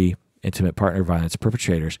 particularly intimate partner violence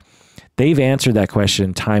perpetrators, they've answered that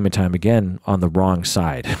question time and time again on the wrong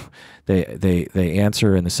side. They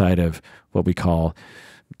answer in the side of what we call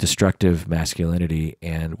destructive masculinity,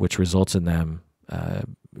 and which results in them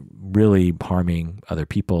really harming other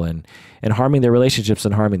people and harming their relationships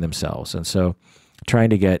and harming themselves. And so trying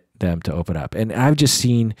to get them to open up. And I've just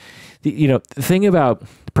seen, the thing about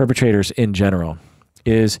perpetrators in general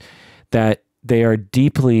is that they are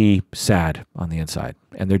deeply sad on the inside,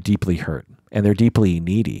 and they're deeply hurt, and they're deeply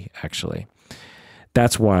needy, actually.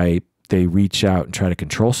 That's why they reach out and try to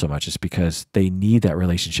control so much, is because they need that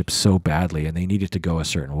relationship so badly, and they need it to go a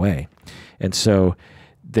certain way. And so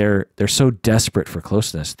they're so desperate for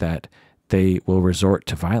closeness that they will resort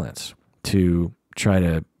to violence to try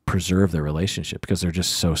to preserve their relationship, because they're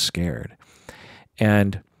just so scared.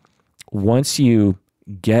 And once you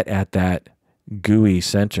get at that gooey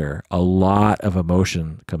center, a lot of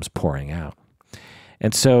emotion comes pouring out.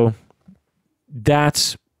 And so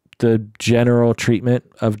that's the general treatment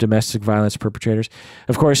of domestic violence perpetrators.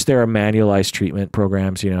 Of course, there are manualized treatment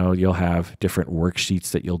programs. You'll have different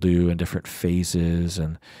worksheets that you'll do in different phases,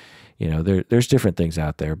 and there's different things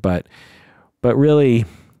out there. But really,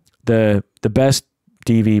 the best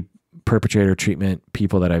DV perpetrator treatment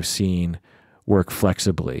people that I've seen work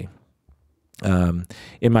flexibly. In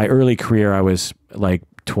my early career, I was like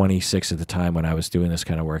 26 at the time when I was doing this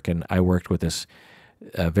kind of work, and I worked with this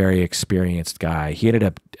very experienced guy. He ended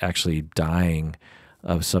up actually dying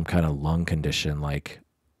of some kind of lung condition, like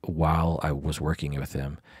while I was working with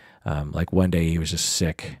him. Like one day he was just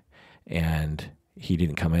sick, and he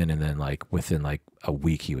didn't come in, and then like within like a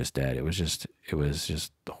week he was dead. It was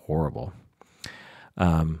just horrible.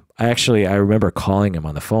 I remember calling him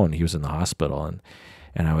on the phone. He was in the hospital,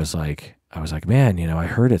 and I was like, man, I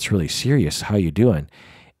heard it's really serious. How you doing?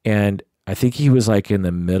 And I think he was like in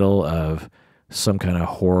the middle of some kind of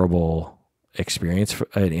horrible experience,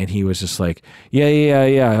 and he was just like,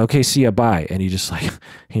 yeah, okay, see ya, bye. And he just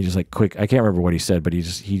like quick, I can't remember what he said, but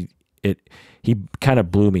he kind of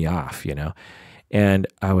blew me off, and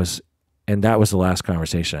that was the last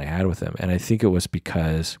conversation I had with him. And I think it was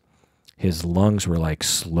because his lungs were like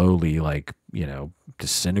slowly like,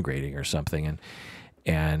 disintegrating or something.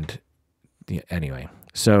 And anyway,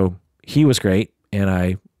 so he was great, and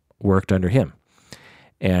I worked under him,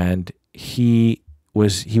 and he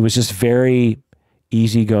was just very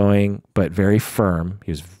easygoing, but very firm.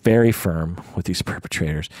 He was very firm with these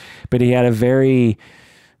perpetrators, but he had a very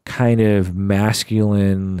kind of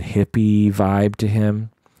masculine hippie vibe to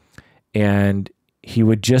him. And he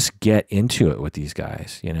would just get into it with these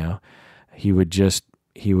guys, he would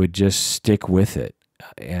just stick with it.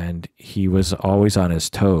 And he was always on his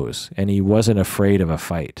toes, and he wasn't afraid of a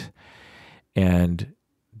fight. And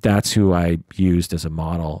that's who I used as a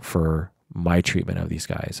model for my treatment of these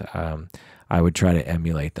guys. I would try to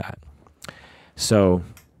emulate that. So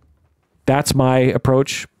that's my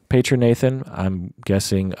approach, Patron Nathan. I'm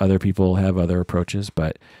guessing other people have other approaches,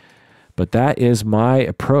 but that is my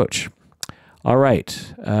approach. All right.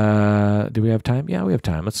 Do we have time? Yeah, we have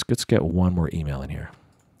time. Let's get one more email in here.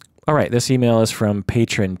 All right, this email is from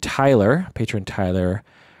Patron Tyler. Patron Tyler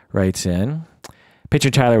writes in.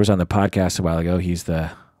 Patron Tyler was on the podcast a while ago. He's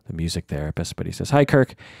the music therapist, but he says, "Hi,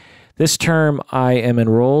 Kirk. This term, I am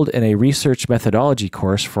enrolled in a research methodology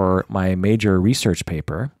course for my major research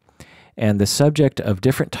paper, and the subject of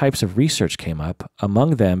different types of research came up,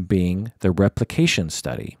 among them being the replication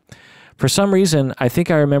study. For some reason, I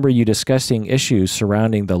think I remember you discussing issues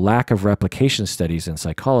surrounding the lack of replication studies in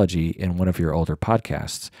psychology in one of your older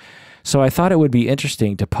podcasts. So I thought it would be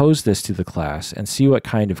interesting to pose this to the class and see what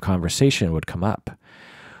kind of conversation would come up.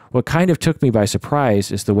 What kind of took me by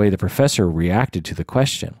surprise is the way the professor reacted to the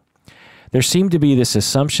question. There seemed to be this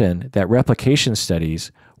assumption that replication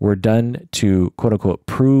studies were done to, quote unquote,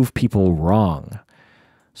 prove people wrong."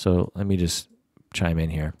 So let me just chime in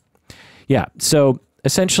here. Yeah, so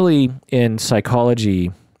essentially in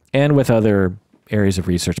psychology and with other areas of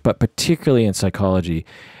research, but particularly in psychology,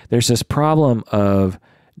 there's this problem of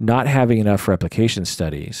not having enough replication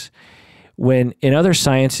studies, When in other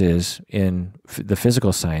sciences, in the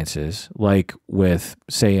physical sciences, like with,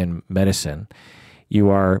 say, in medicine, you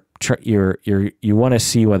want to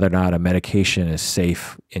see whether or not a medication is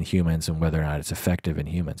safe in humans and whether or not it's effective in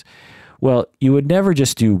humans. Well, you would never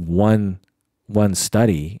just do one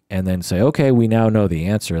study and then say, okay, we now know the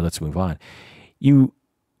answer, let's move on. You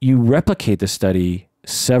replicate the study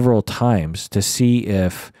several times to see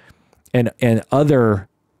if, and other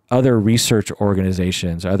research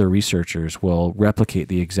organizations, other researchers will replicate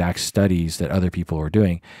the exact studies that other people were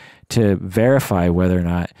doing to verify whether or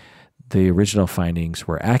not the original findings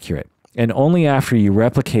were accurate. And only after you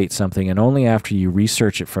replicate something and only after you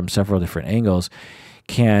research it from several different angles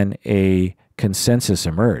can a consensus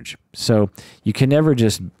emerge. So you can never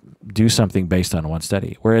just do something based on one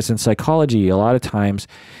study. Whereas in psychology, a lot of times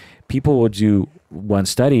people will do one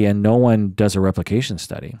study and no one does a replication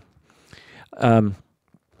study.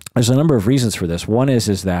 There's a number of reasons for this. One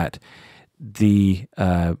is that the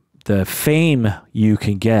fame you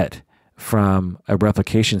can get from a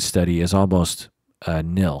replication study is almost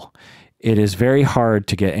nil. It is very hard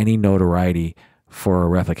to get any notoriety for a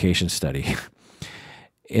replication study.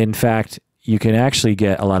 In fact, you can actually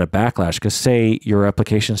get a lot of backlash because, say, your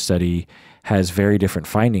replication study has very different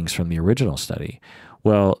findings from the original study.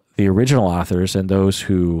 Well, the original authors and those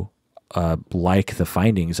who like the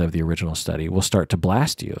findings of the original study will start to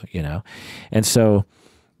blast you, you know? And so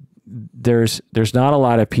there's not a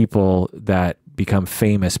lot of people that become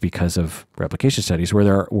famous because of replication studies,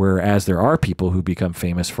 whereas there are people who become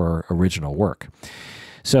famous for original work.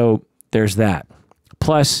 So there's that.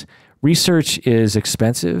 Plus, research is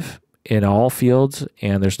expensive in all fields,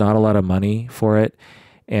 and there's not a lot of money for it.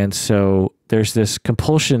 And so there's this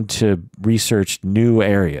compulsion to research new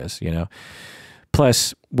areas, you know?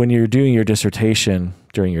 Plus, when you're doing your dissertation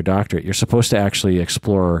during your doctorate, you're supposed to actually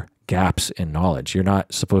explore gaps in knowledge. You're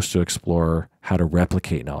not supposed to explore how to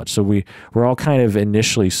replicate knowledge. So we're all kind of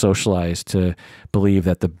initially socialized to believe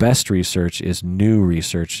that the best research is new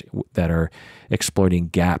research that are exploiting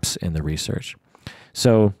gaps in the research.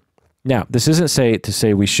 So now, this isn't to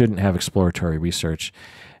say we shouldn't have exploratory research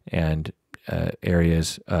and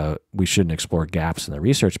areas we shouldn't explore gaps in the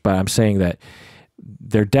research, but I'm saying that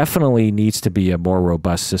there definitely needs to be a more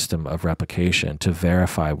robust system of replication to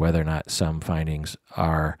verify whether or not some findings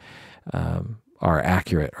are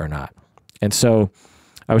accurate or not. And so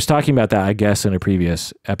I was talking about that, I guess, in a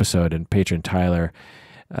previous episode, and patron Tyler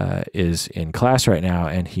is in class right now,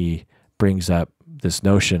 and he brings up this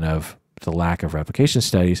notion of the lack of replication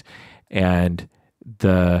studies, and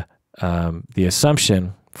the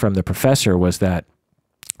assumption from the professor was that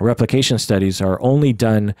replication studies are only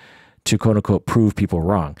done to quote unquote prove people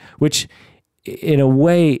wrong, which in a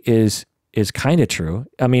way is kind of true.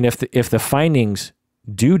 I mean, if the findings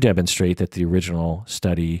do demonstrate that the original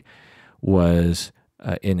study was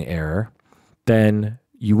in error, then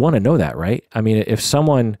you want to know that, right? I mean, if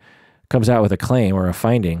someone comes out with a claim or a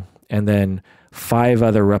finding and then 5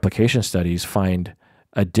 other replication studies find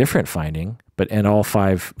a different finding, and all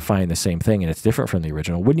 5 find the same thing and it's different from the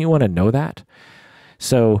original, wouldn't you want to know that?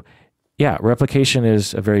 So yeah, replication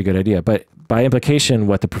is a very good idea. But by implication,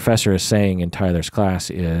 what the professor is saying in Tyler's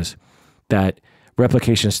class is that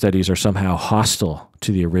replication studies are somehow hostile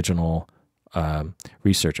to the original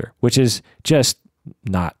researcher, which is just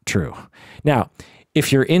not true. Now,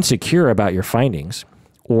 if you're insecure about your findings,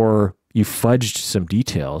 or you fudged some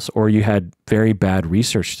details, or you had very bad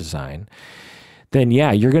research design, then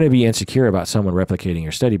yeah, you're going to be insecure about someone replicating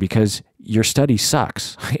your study because your study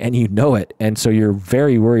sucks and you know it. And so you're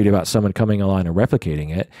very worried about someone coming along and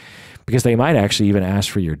replicating it because they might actually even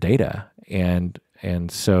ask for your data. And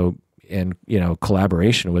you know,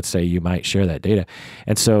 collaboration would say you might share that data.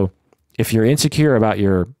 And so if you're insecure about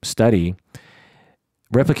your study,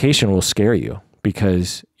 replication will scare you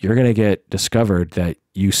because you're going to get discovered that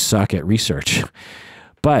you suck at research.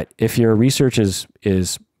 But if your research is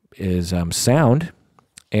sound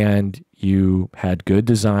and you had good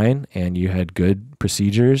design and you had good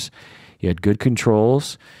procedures, you had good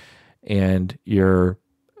controls, and your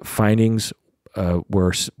findings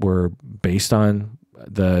were based on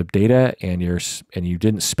the data, and you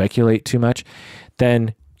didn't speculate too much,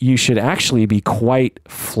 then you should actually be quite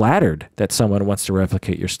flattered that someone wants to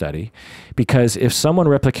replicate your study, because if someone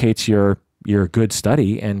replicates your good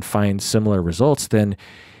study and finds similar results, then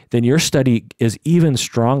your study is even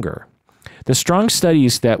stronger. The strong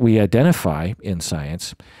studies that we identify in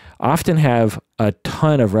science often have a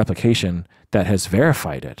ton of replication that has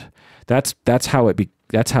verified it. That's how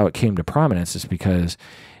it came to prominence, is because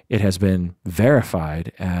it has been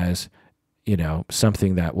verified as, you know,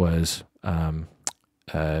 something that was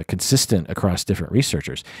consistent across different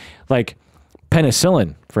researchers. Like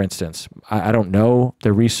Penicillin, for instance, I don't know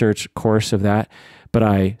the research course of that, but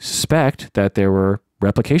I suspect that there were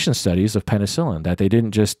replication studies of penicillin, that they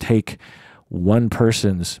didn't just take one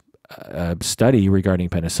person's study regarding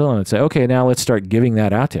penicillin and say, okay, now let's start giving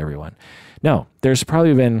that out to everyone. No, there's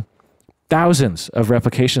probably been thousands of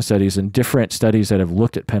replication studies and different studies that have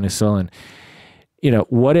looked at penicillin. You know,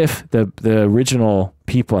 what if the original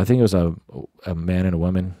people, I think it was a man and a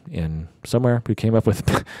woman in somewhere who came up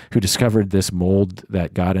with, who discovered this mold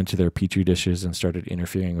that got into their petri dishes and started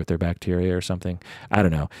interfering with their bacteria or something. I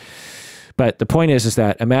don't know. But the point is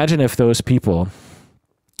that imagine if those people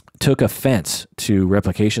took offense to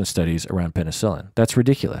replication studies around penicillin. That's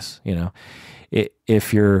ridiculous. You know,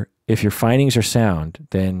 if your findings are sound,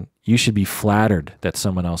 then you should be flattered that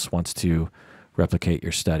someone else wants to replicate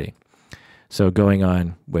your study. So going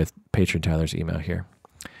on with Patron Tyler's email here.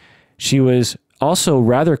 She was also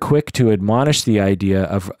rather quick to admonish the idea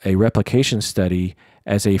of a replication study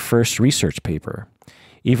as a first research paper,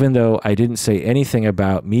 even though I didn't say anything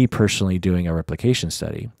about me personally doing a replication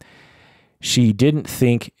study. She didn't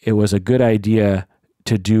think it was a good idea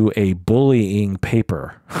to do a bullying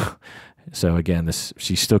paper. So again,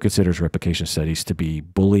 she still considers replication studies to be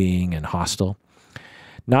bullying and hostile.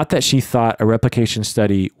 Not that she thought a replication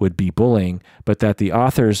study would be bullying, but that the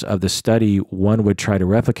authors of the study one would try to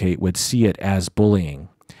replicate would see it as bullying.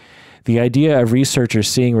 The idea of researchers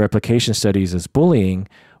seeing replication studies as bullying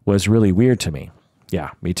was really weird to me.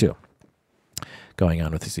 Yeah, me too. Going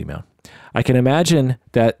on with this email. I can imagine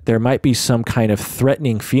that there might be some kind of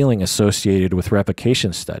threatening feeling associated with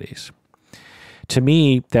replication studies. To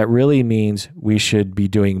me, that really means we should be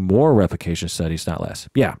doing more replication studies, not less.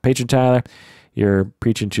 Yeah, Patron Tyler, you're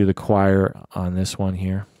preaching to the choir on this one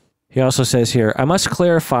here. He also says here, I must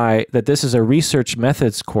clarify that this is a research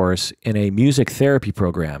methods course in a music therapy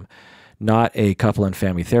program, not a couple and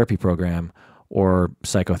family therapy program or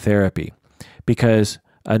psychotherapy. Because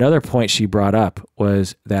another point she brought up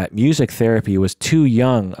was that music therapy was too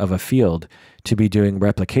young of a field to be doing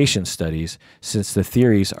replication studies since the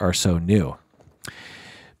theories are so new.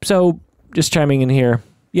 So just chiming in here,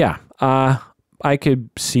 yeah, I could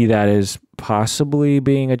see that as possibly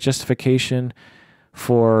being a justification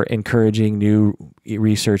for encouraging new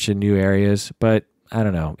research in new areas. But I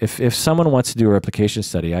don't know. If someone wants to do a replication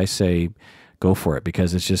study, I say go for it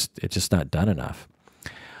because it's just not done enough.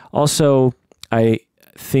 Also, I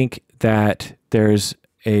think that there's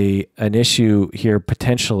an issue here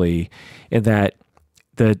potentially in that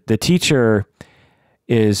the teacher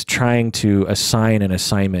is trying to assign an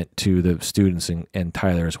assignment to the students, and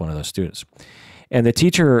Tyler is one of those students. And the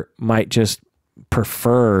teacher might just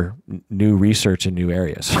prefer new research in new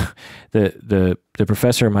areas. The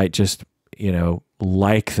professor might just, you know,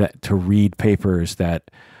 like that to read papers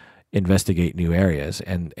that investigate new areas,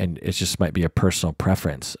 and it just might be a personal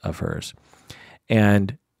preference of hers.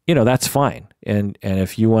 And you know, that's fine. And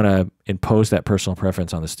if you want to impose that personal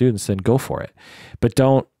preference on the students, then go for it. But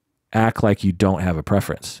don't act like you don't have a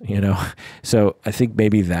preference, you know? So I think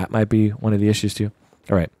maybe that might be one of the issues too.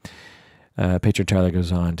 All right. Patron Tyler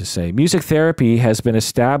goes on to say, music therapy has been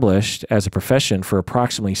established as a profession for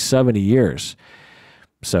approximately 70 years.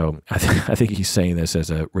 So I think he's saying this as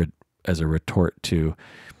a retort to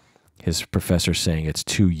his professor saying it's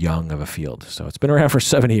too young of a field. So it's been around for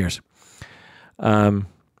 70 years.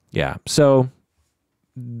 Yeah, so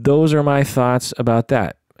those are my thoughts about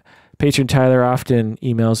that. Patron Tyler often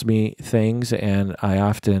emails me things, and I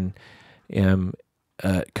often am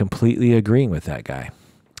completely agreeing with that guy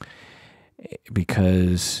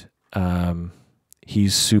because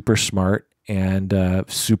he's super smart and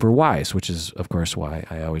super wise, which is, of course, why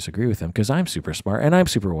I always agree with him, because I'm super smart and I'm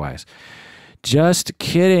super wise. Just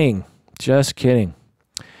kidding. Just kidding.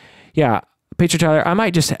 Yeah. Patron Tyler, I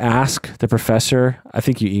might just ask the professor. I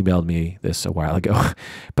think you emailed me this a while ago,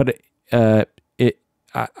 but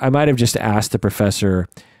I might have just asked the professor,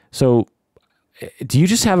 so do you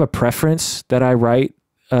just have a preference that I write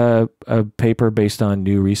a paper based on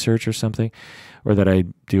new research or something, or that I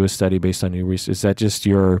do a study based on new research? Is that just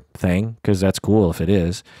your thing? Because that's cool if it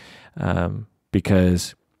is. But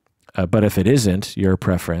if it isn't your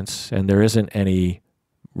preference and there isn't any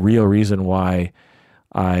real reason why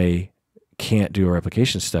I can't do a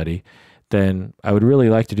replication study, then I would really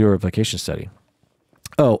like to do a replication study.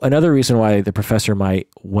 Oh, another reason why the professor might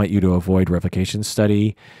want you to avoid replication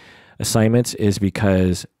study assignments is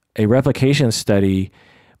because a replication study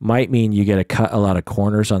might mean you get to cut a lot of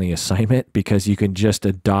corners on the assignment because you can just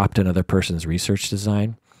adopt another person's research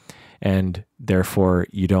design, and therefore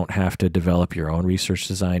you don't have to develop your own research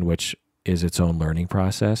design, which is its own learning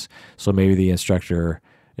process. So maybe the instructor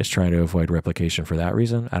is trying to avoid replication for that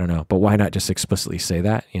reason. I don't know. But why not just explicitly say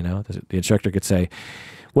that? You know, the instructor could say,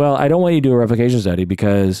 well, I don't want you to do a replication study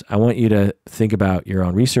because I want you to think about your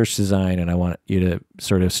own research design, and I want you to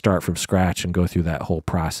sort of start from scratch and go through that whole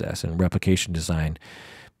process. And replication design,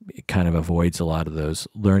 it kind of avoids a lot of those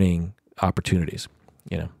learning opportunities.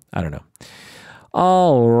 You know, I don't know.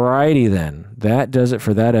 All righty then. That does it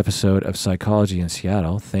for that episode of Psychology in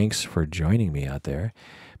Seattle. Thanks for joining me out there.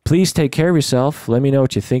 Please take care of yourself. Let me know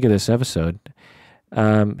what you think of this episode.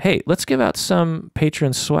 Hey, let's give out some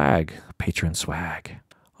patron swag. Patron swag.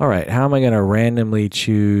 All right, how am I going to randomly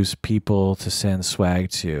choose people to send swag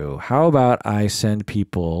to? How about I send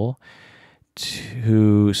people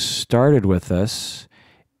who started with us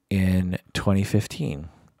in 2015?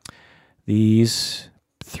 These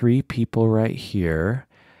 3 people right here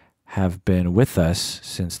have been with us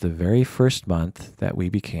since the very first month that we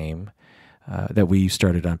became, that we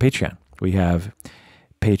started on Patreon. We have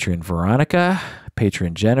patron Veronica,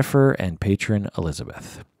 patron Jennifer, and patron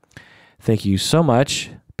Elizabeth. Thank you so much,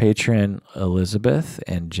 patron Elizabeth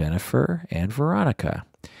and Jennifer and Veronica.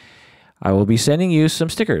 I will be sending you some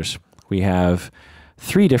stickers. We have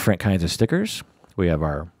 3 different kinds of stickers. We have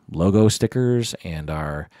our logo stickers and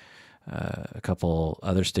our a couple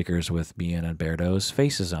other stickers with me and Alberto's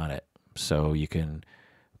faces on it. So you can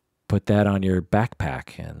put that on your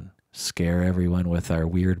backpack and scare everyone with our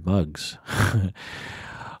weird mugs.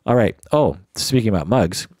 All right. Oh, speaking about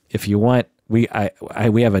mugs, if you want, we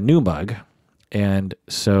have a new mug. And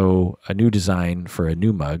so a new design for a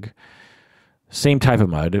new mug, same type of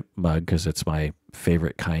mug because it's my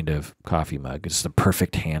favorite kind of coffee mug. It's the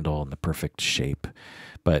perfect handle and the perfect shape,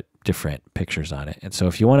 but different pictures on it. And so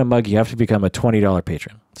if you want a mug, you have to become a $20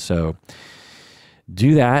 patron. So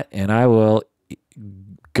do that, and I will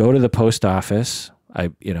go to the post office.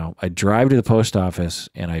 I drive to the post office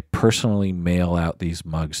and I personally mail out these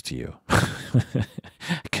mugs to you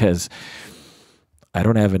because I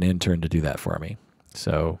don't have an intern to do that for me.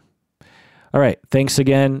 So, all right. Thanks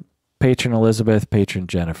again, patron Elizabeth, patron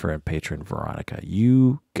Jennifer, and patron Veronica.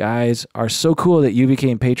 You guys are so cool that you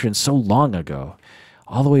became patrons so long ago,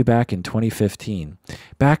 all the way back in 2015,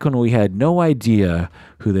 back when we had no idea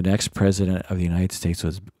who the next president of the United States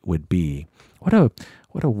would be. What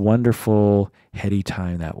a wonderful, heady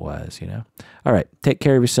time that was, you know? All right. Take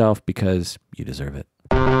care of yourself because you deserve it.